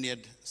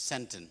Vineyard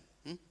Santon.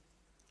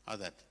 How's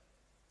that?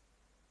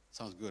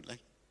 Sounds good, right?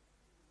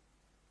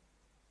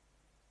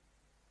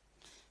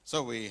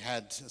 So we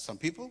had some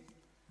people,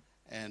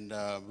 and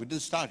we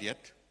didn't start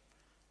yet,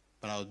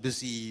 but I was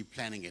busy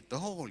planning it the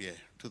whole year,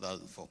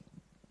 2004.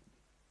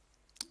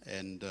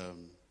 And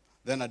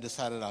then I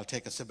decided I'll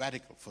take a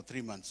sabbatical for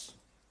 3 months,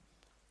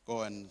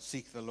 go and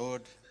seek the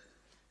Lord,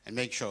 and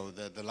make sure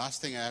that the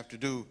last thing I have to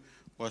do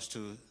was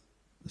to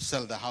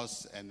sell the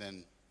house and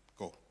then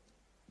go.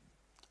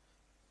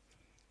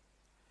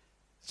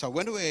 So I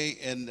went away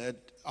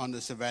on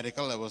the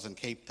sabbatical. I was in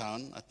Cape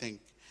Town, I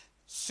think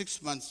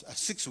 6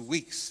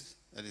 weeks,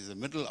 that is the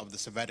middle of the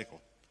sabbatical.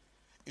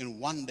 In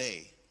one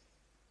day,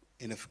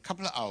 in a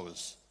couple of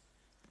hours,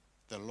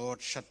 the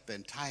Lord shut the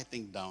entire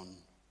thing down.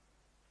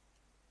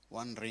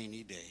 One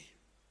rainy day.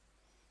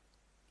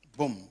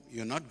 Boom,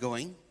 you're not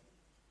going.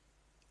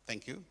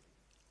 Thank you.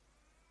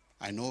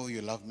 I know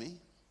you love me.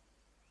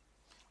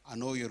 I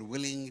know you're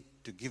willing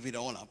to give it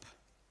all up,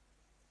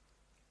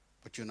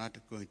 but you're not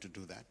going to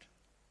do that.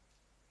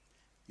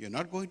 You're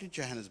not going to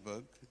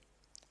Johannesburg,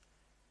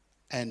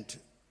 and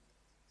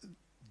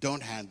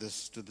don't hand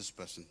this to this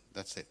person.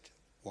 That's it.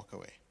 Walk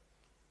away.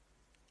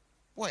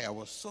 Boy, I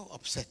was so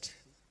upset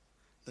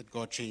that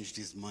God changed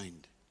his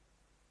mind,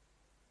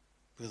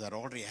 because I'd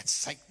already had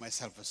psyched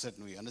myself a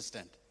certain way,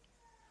 understand?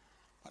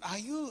 But are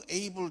you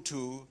able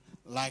to,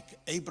 like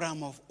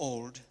Abraham of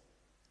old,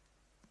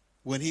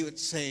 when he would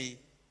say,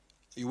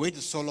 you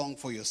waited so long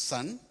for your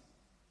son,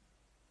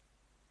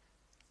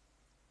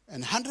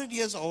 and 100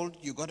 years old,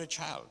 you got a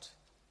child.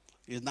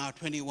 He's now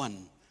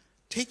 21.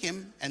 Take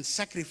him and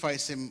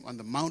sacrifice him on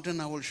the mountain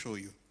I will show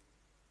you.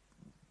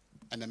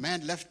 And the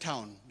man left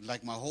town,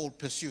 like my whole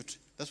pursuit.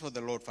 That's what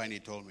the Lord finally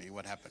told me,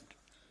 what happened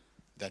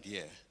that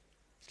year.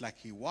 It's like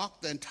he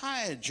walked the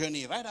entire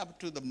journey right up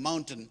to the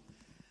mountain,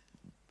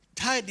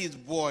 tied his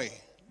boy,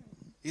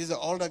 he's an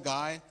older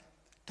guy,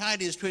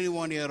 tied his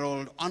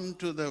 21-year-old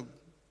onto the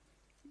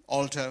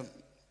altar,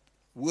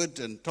 wood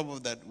and top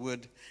of that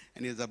wood,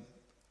 and he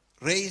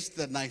raised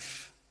the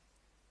knife,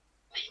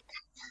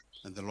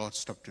 and the Lord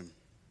stopped him.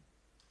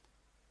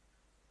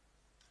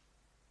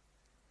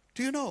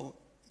 Do you know,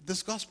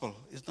 this gospel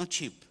is not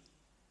cheap.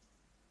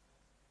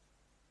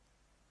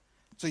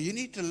 So you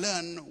need to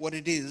learn what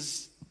it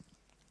is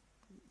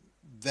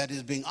that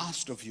is being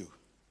asked of you.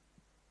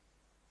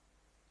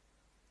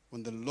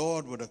 When the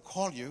Lord would have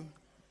called you,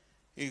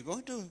 you're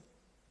going to,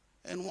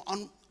 and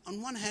on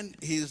one hand,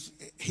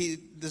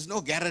 there's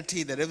no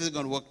guarantee that everything's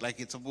going to work like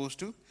it's supposed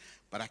to,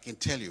 but I can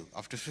tell you,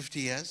 after 50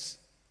 years,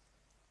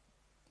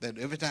 that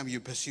every time you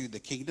pursue the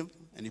kingdom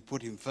and you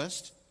put him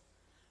first,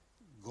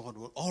 God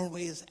will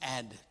always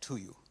add to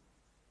you.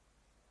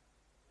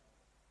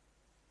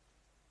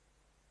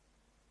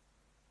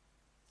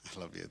 I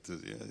love you.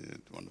 You're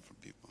wonderful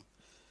people.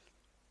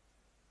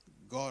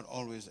 God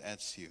always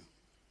adds to you.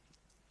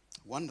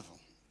 Wonderful.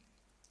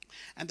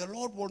 And the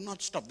Lord will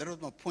not stop. That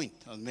was my point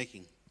I was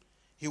making.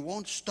 He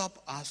won't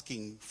stop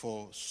asking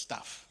for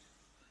stuff.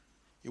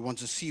 He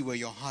wants to see where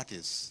your heart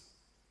is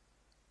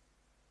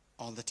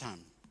all the time.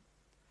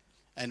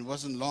 And it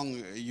wasn't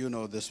long, you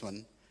know this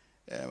one.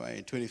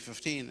 In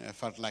 2015, I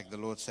felt like the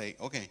Lord say,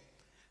 okay,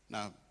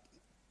 now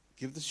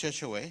give this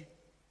church away.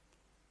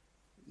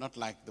 Not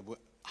like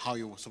how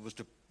you were supposed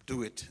to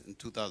do it in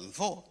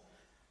 2004,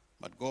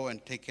 but go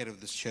and take care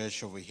of this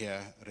church over here,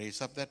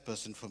 raise up that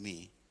person for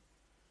me,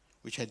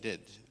 which I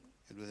did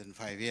within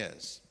 5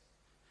 years.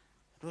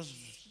 It was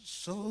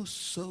so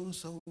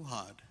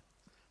hard,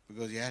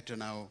 because you had to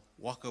now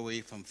walk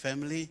away from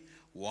family,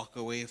 walk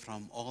away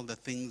from all the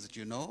things that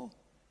you know,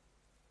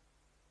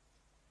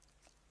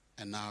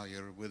 and now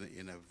you're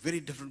in a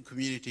very different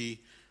community,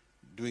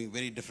 doing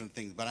very different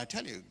things. But I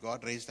tell you,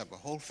 God raised up a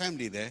whole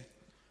family there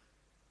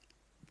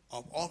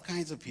of all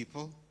kinds of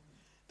people.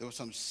 There were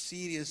some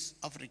serious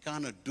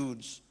Afrikaner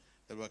dudes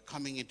that were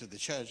coming into the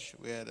church.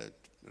 We had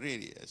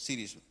really a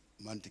serious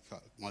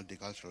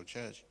multicultural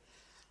church.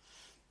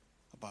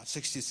 About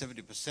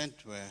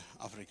 60-70% were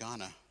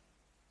Afrikaner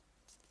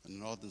in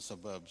the northern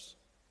suburbs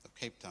of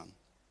Cape Town.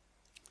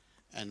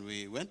 And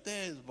we went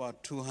there, it was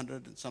about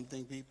 200 and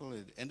something people.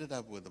 It ended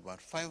up with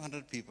about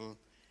 500 people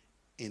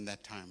in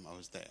that time I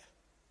was there.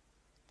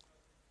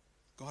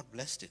 God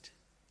blessed it.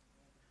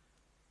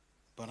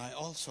 But I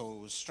also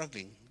was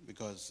struggling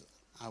because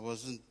I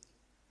wasn't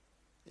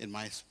in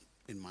my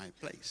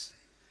place.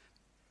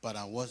 But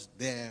I was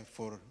there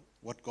for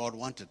what God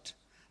wanted.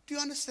 Do you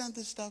understand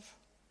this stuff?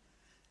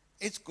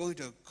 It's going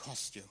to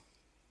cost you.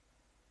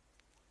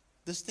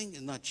 This thing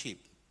is not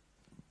cheap.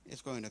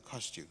 It's going to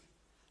cost you.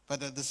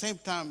 But at the same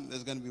time,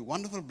 there's going to be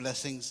wonderful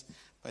blessings,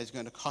 but it's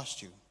going to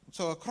cost you.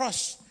 So a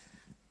cross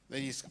that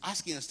he's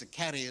asking us to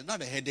carry is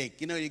not a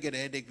headache. You know, you get a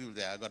headache, people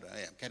say, I'm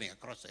carrying a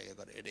cross, I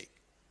got a headache.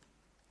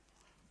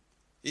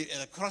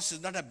 A cross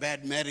is not a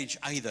bad marriage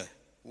either.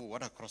 Oh,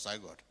 what a cross I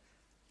got.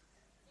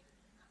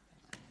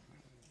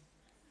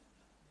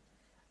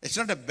 It's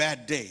not a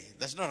bad day.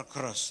 That's not a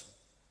cross.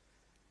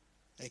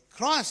 A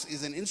cross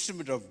is an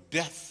instrument of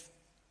death.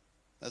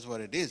 That's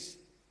what it is.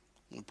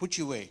 It'll put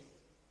you away.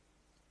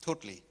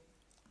 Totally.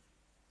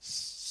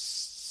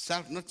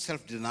 Not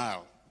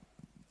self-denial.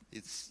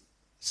 It's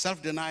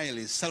self-denial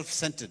is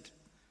self-centered.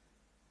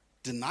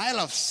 Denial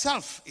of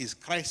self is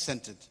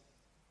Christ-centered.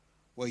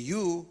 Where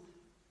you,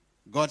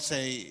 God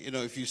say,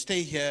 if you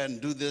stay here and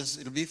do this,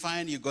 it'll be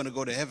fine, you're going to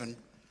go to heaven.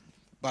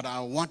 But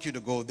I want you to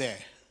go there.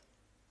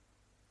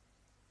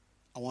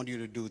 I want you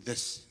to do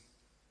this.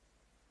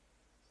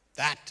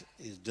 That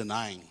is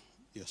denying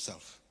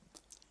yourself.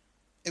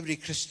 Every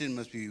Christian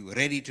must be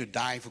ready to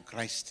die for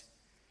Christ.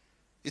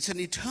 It's an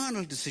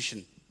eternal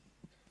decision.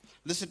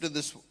 Listen to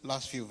this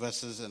last few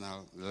verses and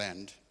I'll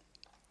land.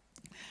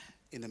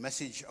 In the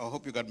message, I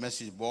hope you got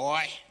message,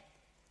 boy.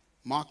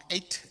 Mark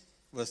 8,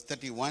 verse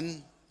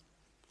 31.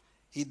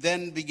 He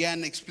then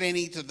began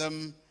explaining to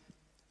them,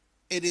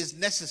 it is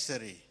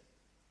necessary.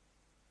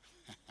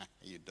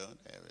 You don't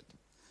have it.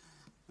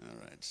 All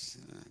right.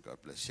 God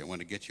bless you. I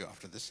want to get you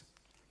after this.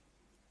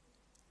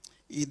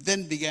 He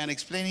then began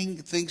explaining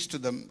things to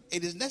them.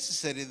 It is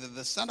necessary that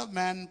the Son of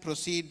Man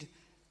proceed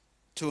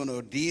to an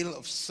ordeal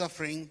of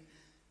suffering,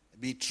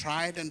 be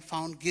tried and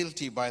found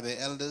guilty by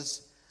the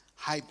elders,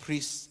 high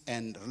priests,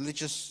 and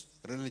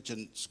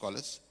religion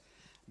scholars,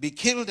 be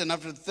killed, and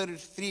after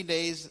 33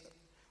 days,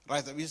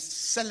 rise up. He's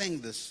selling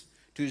this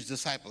to his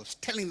disciples,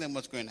 telling them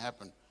what's going to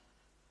happen.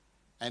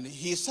 And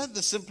he said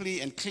this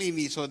simply and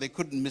cleanly so they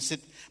couldn't miss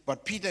it.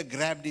 But Peter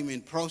grabbed him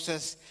in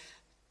process,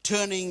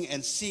 turning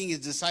and seeing his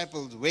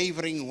disciples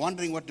wavering,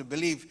 wondering what to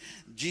believe.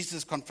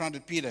 Jesus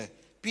confronted Peter.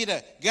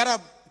 Peter, get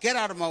up, get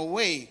out of my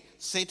way.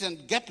 Satan,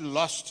 get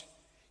lost.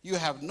 You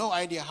have no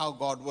idea how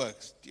God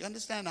works. Do you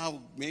understand how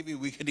maybe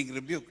we're getting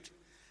rebuked?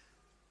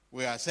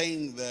 We are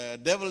saying the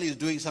devil is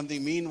doing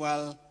something,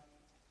 meanwhile,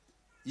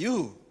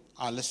 you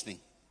are listening.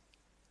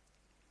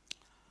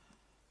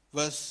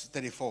 Verse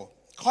 34.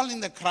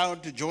 Calling the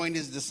crowd to join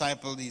his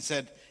disciples, he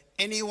said,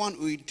 anyone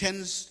who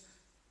intends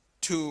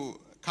to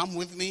come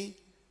with me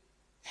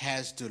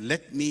has to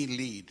let me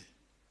lead.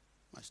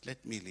 Must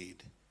let me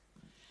lead.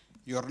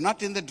 You're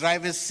not in the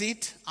driver's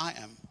seat, I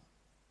am.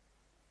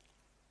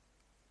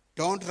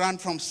 Don't run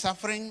from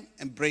suffering,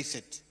 embrace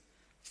it.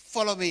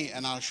 Follow me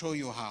and I'll show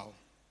you how.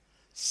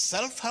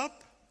 Self-help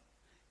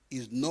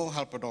is no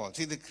help at all.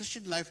 See, the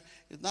Christian life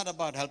is not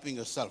about helping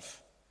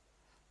yourself.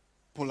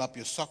 Pull up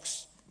your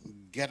socks,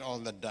 get all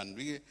that done.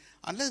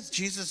 Unless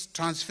Jesus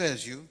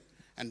transfers you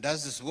and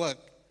does this work,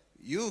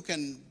 you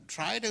can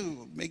try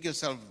to make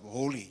yourself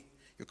holy.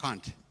 You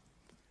can't.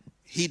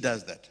 He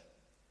does that.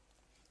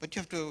 But you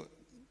have to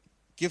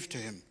give to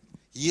him,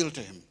 yield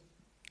to him.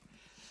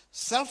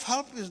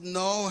 Self-help is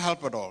no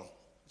help at all.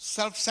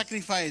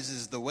 Self-sacrifice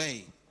is the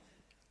way,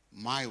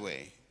 my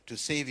way, to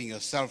saving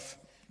yourself,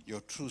 your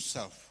true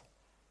self.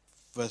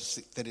 Verse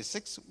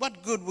 36,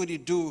 what good would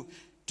it do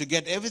to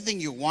get everything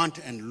you want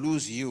and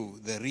lose you,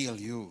 the real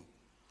you?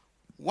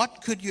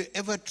 What could you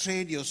ever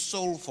trade your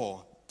soul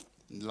for?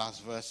 In the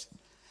last verse,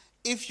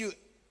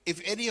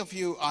 if any of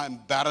you are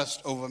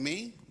embarrassed over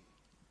me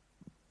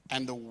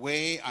and the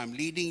way I'm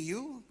leading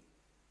you,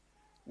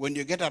 when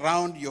you get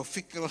around your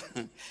fickle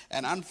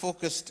and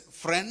unfocused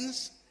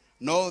friends,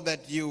 know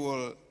that you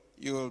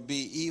will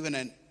be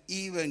an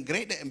even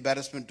greater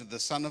embarrassment to the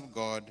Son of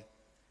God,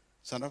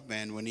 Son of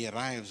Man, when he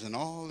arrives in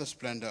all the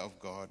splendor of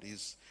God,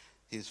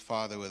 his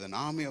Father, with an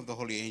army of the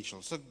holy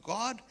angels. So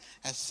God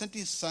has sent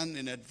his Son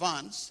in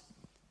advance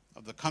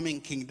of the coming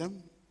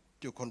kingdom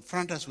to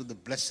confront us with the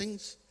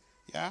blessings,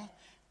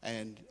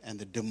 and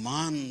the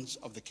demands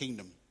of the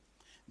kingdom.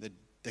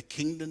 The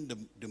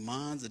kingdom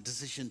demands a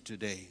decision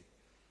today,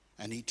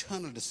 an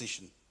eternal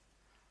decision,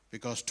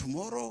 because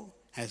tomorrow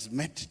has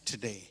met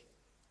today.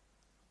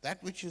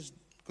 That which is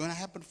going to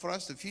happen for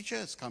us, the future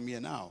has come here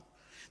now.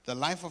 The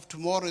life of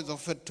tomorrow is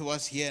offered to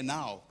us here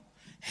now.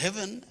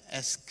 Heaven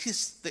has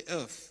kissed the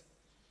earth.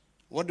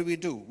 What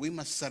do? We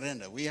must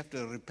surrender. We have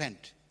to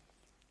repent.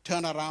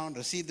 Turn around,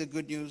 receive the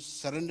good news,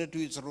 surrender to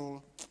its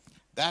rule.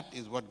 That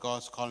is what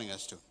God's calling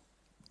us to.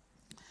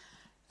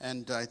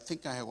 And I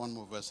think I have one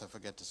more verse I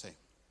forget to say.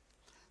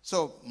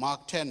 So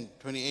Mark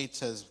 10:28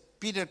 says,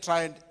 Peter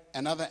tried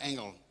another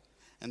angle.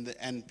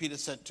 And Peter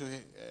said to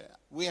him,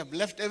 we have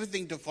left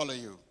everything to follow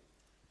you.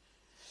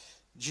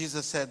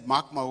 Jesus said,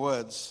 mark my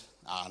words.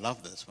 I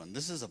love this one.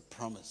 This is a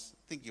promise.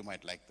 I think you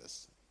might like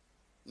this.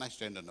 Nice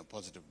to end on a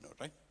positive note,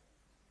 right?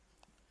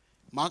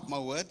 Mark my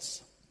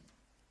words,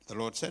 the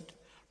Lord said,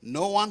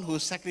 no one who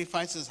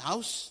sacrifices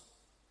house,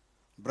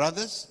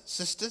 brothers,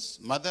 sisters,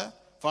 mother,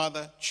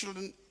 father,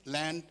 children,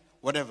 land,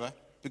 whatever,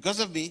 because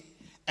of me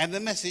and the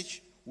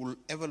message will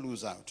ever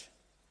lose out.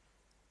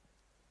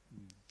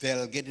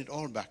 They'll get it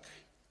all back,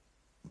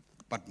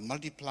 but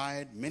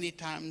multiplied many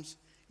times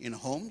in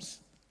homes,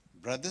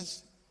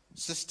 brothers,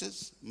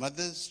 sisters,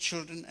 mothers,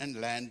 children,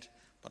 and land,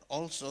 but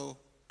also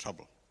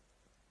trouble.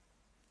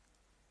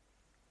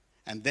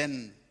 And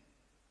then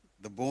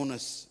the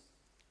bonus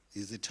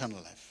is eternal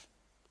life.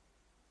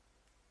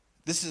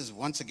 This is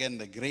once again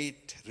the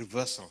great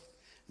reversal.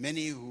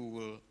 Many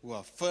who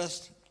are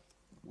first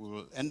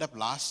will end up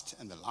last,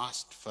 and the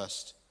last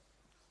first.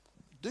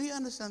 Do you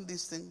understand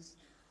these things?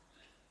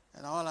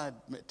 And all I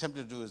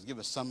attempted to do is give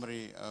a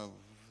summary of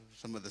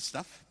some of the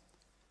stuff.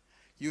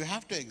 You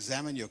have to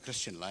examine your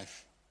Christian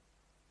life,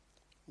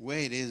 where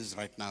it is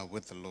right now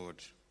with the Lord.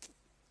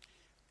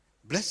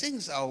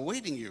 Blessings are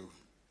awaiting you.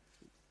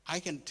 I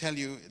can tell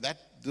you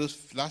that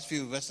those last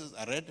few verses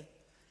I read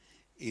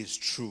is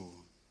true.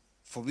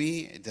 For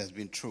me, it has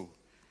been true.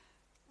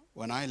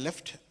 When I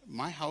left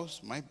my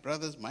house, my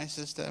brothers, my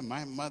sister,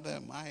 my mother,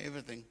 my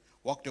everything,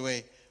 walked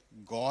away,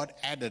 God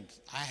added,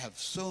 I have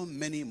so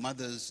many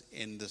mothers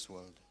in this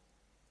world.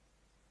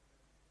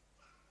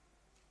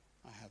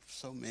 I have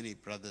so many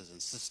brothers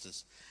and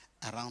sisters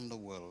around the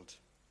world.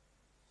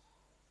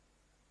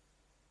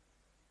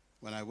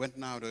 When I went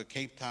now to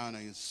Cape Town,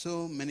 I had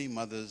so many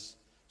mothers,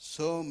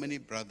 so many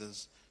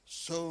brothers,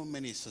 so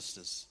many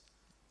sisters.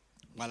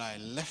 When I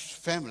left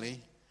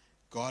family,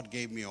 God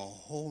gave me a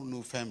whole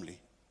new family,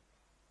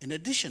 in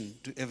addition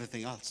to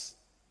everything else.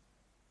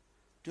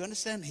 Do you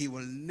understand? He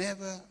will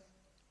never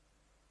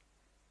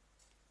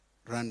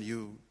run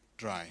you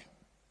dry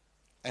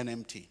and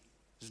empty.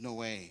 There's no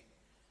way.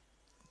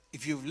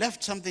 If you've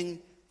left something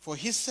for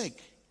His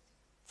sake,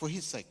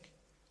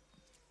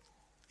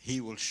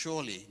 He will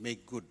surely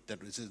make good.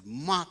 That it says,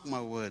 mark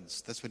my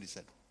words. That's what He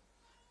said.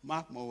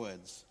 Mark my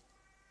words.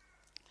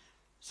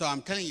 So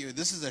I'm telling you,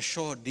 this is a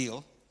sure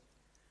deal.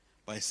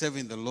 By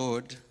serving the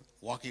Lord,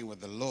 walking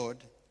with the Lord.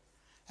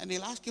 And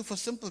He'll ask you for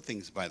simple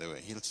things, by the way.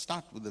 He'll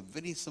start with the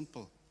very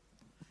simple.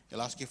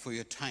 He'll ask you for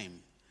your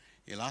time.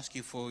 He'll ask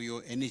you for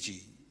your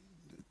energy,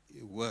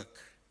 your work.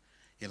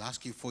 He'll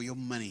ask you for your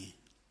money.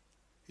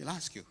 He'll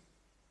ask you,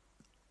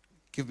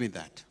 give me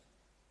that.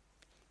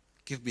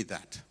 Give me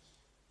that.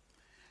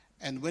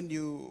 And when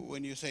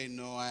you say,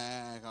 no,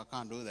 I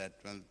can't do that,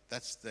 well,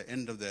 that's the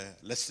end of the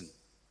lesson.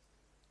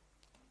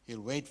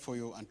 He'll wait for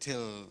you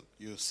until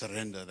you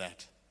surrender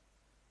that.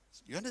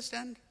 You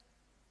understand?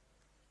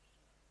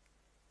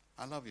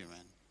 I love you,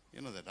 man.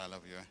 You know that I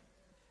love you.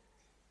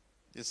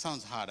 It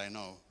sounds hard, I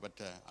know, but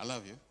I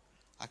love you.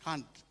 I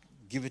can't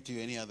give it to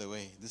you any other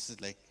way. This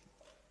is like,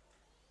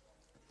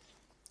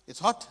 it's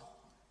hot.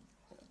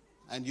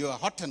 And you are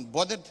hot and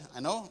bothered,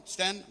 I know.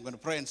 Stand, I'm going to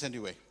pray and send you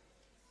away.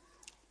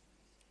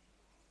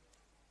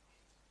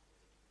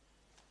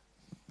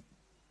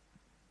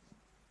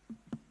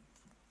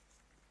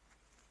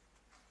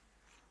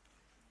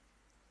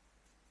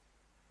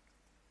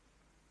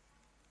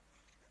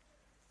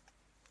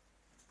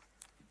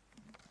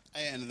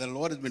 And the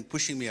Lord has been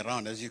pushing me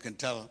around, as you can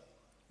tell.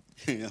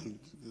 This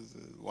is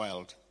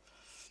wild.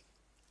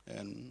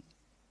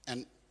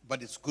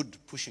 But it's good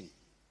pushing.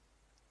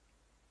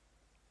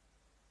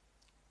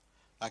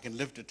 I can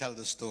live to tell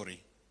the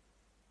story.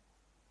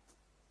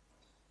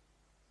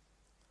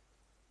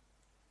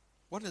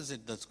 What is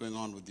it that's going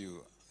on with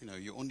you?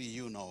 Only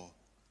you know.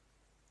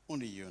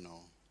 Only you know.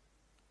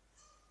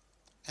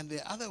 And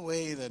the other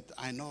way that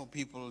I know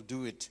people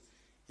do it,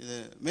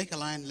 make a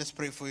line, let's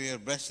pray for your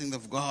blessing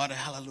of God,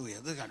 hallelujah.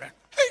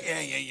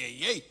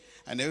 Hey.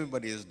 And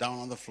everybody is down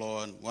on the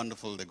floor and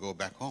wonderful, they go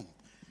back home.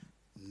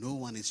 No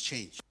one is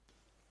changed.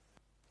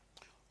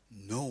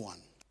 No one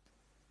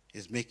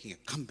is making a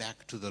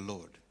comeback to the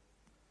Lord.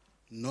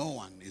 No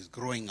one is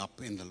growing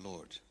up in the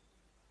Lord.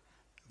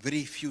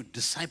 Very few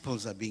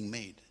disciples are being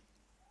made.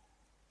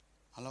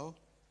 Hello?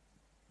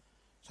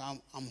 So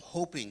I'm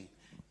hoping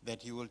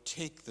that you will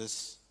take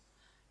this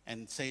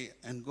and say,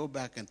 and go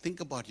back and think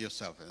about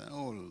yourself.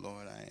 Oh,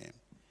 Lord,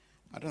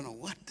 I don't know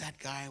what that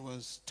guy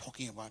was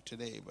talking about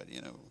today, but,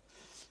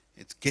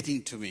 it's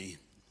getting to me.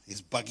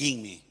 It's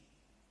bugging me.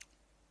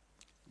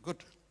 Good.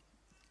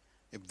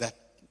 If that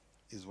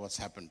is what's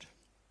happened.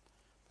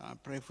 I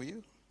pray for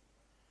you.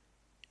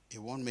 It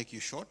won't make you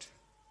short.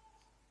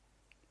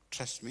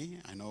 Trust me,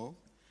 I know.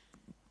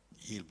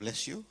 He'll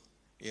bless you.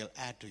 He'll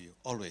add to you,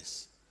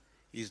 always.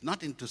 He's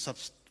not into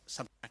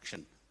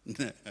subtraction.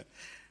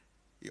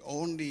 He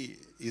only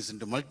is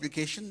into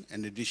multiplication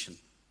and addition.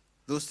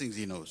 Those things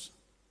he knows.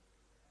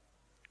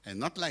 And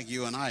not like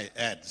you and I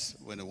adds.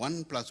 When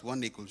 1 plus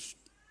 1 equals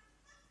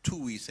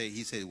 2, he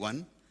says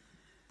 1.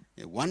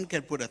 1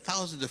 can put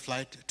 1,000 to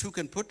flight. 2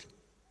 can put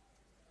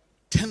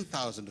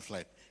 10,000 to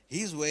flight.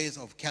 His ways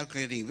of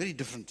calculating very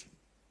different.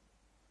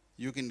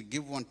 You can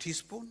give 1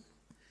 teaspoon.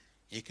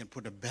 He can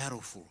put a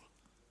barrel full.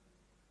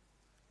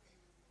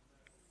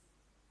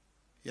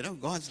 You know,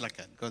 God's like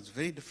that. God's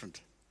very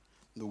different.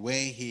 The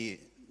way he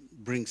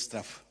brings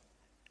stuff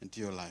into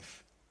your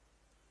life.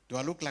 Do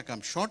I look like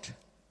I'm short?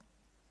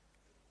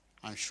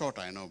 I'm short,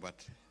 I know, but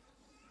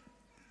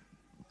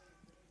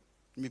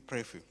let me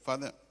pray for you.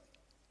 Father,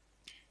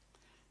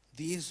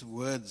 these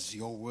words,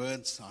 your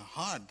words are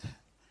hard.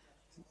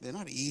 They're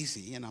not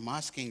easy, and I'm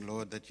asking,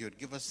 Lord, that you would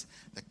give us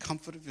the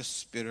comfort of your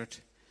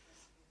Spirit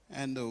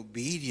and the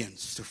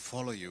obedience to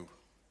follow you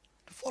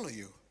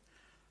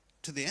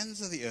to the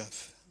ends of the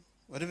earth.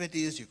 Whatever it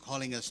is you're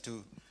calling us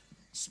to,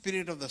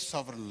 Spirit of the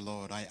Sovereign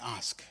Lord, I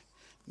ask,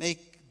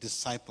 make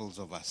disciples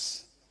of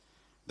us,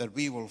 that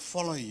we will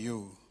follow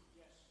you.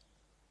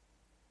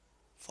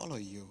 Follow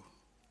you.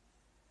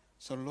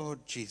 So,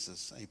 Lord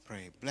Jesus, I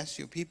pray, bless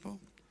your people.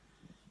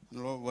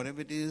 And Lord,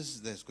 whatever it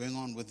is that's going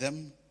on with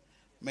them,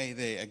 may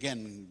they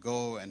again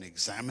go and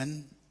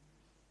examine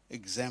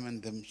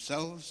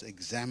themselves,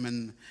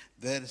 examine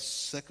their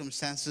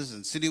circumstances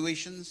and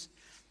situations,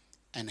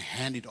 and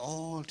hand it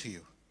all to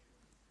you.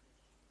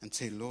 And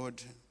say,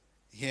 Lord,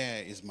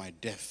 here is my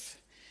death.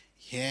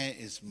 Here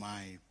is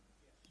my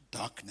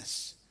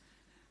darkness.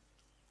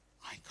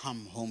 I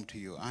come home to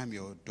you. I'm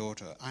your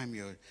daughter. I'm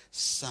your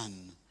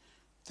son.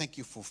 Thank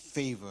you for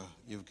favor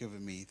you've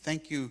given me.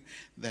 Thank you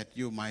that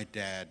you're my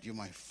dad, you're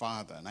my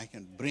father, and I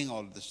can bring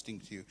all this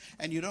things to you.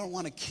 And you don't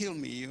want to kill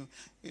me.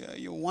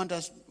 You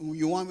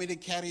want me to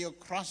carry your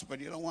cross,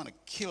 but you don't want to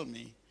kill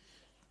me.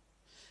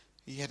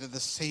 Yet at the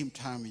same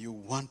time, you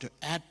want to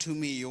add to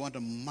me. You want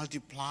to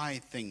multiply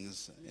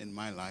things in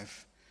my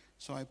life.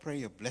 So I pray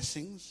your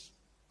blessings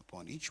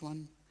upon each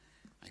one.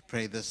 I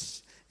pray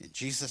this in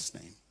Jesus'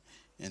 name.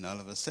 And all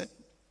of us said,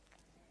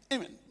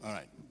 amen. All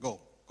right, go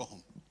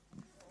home.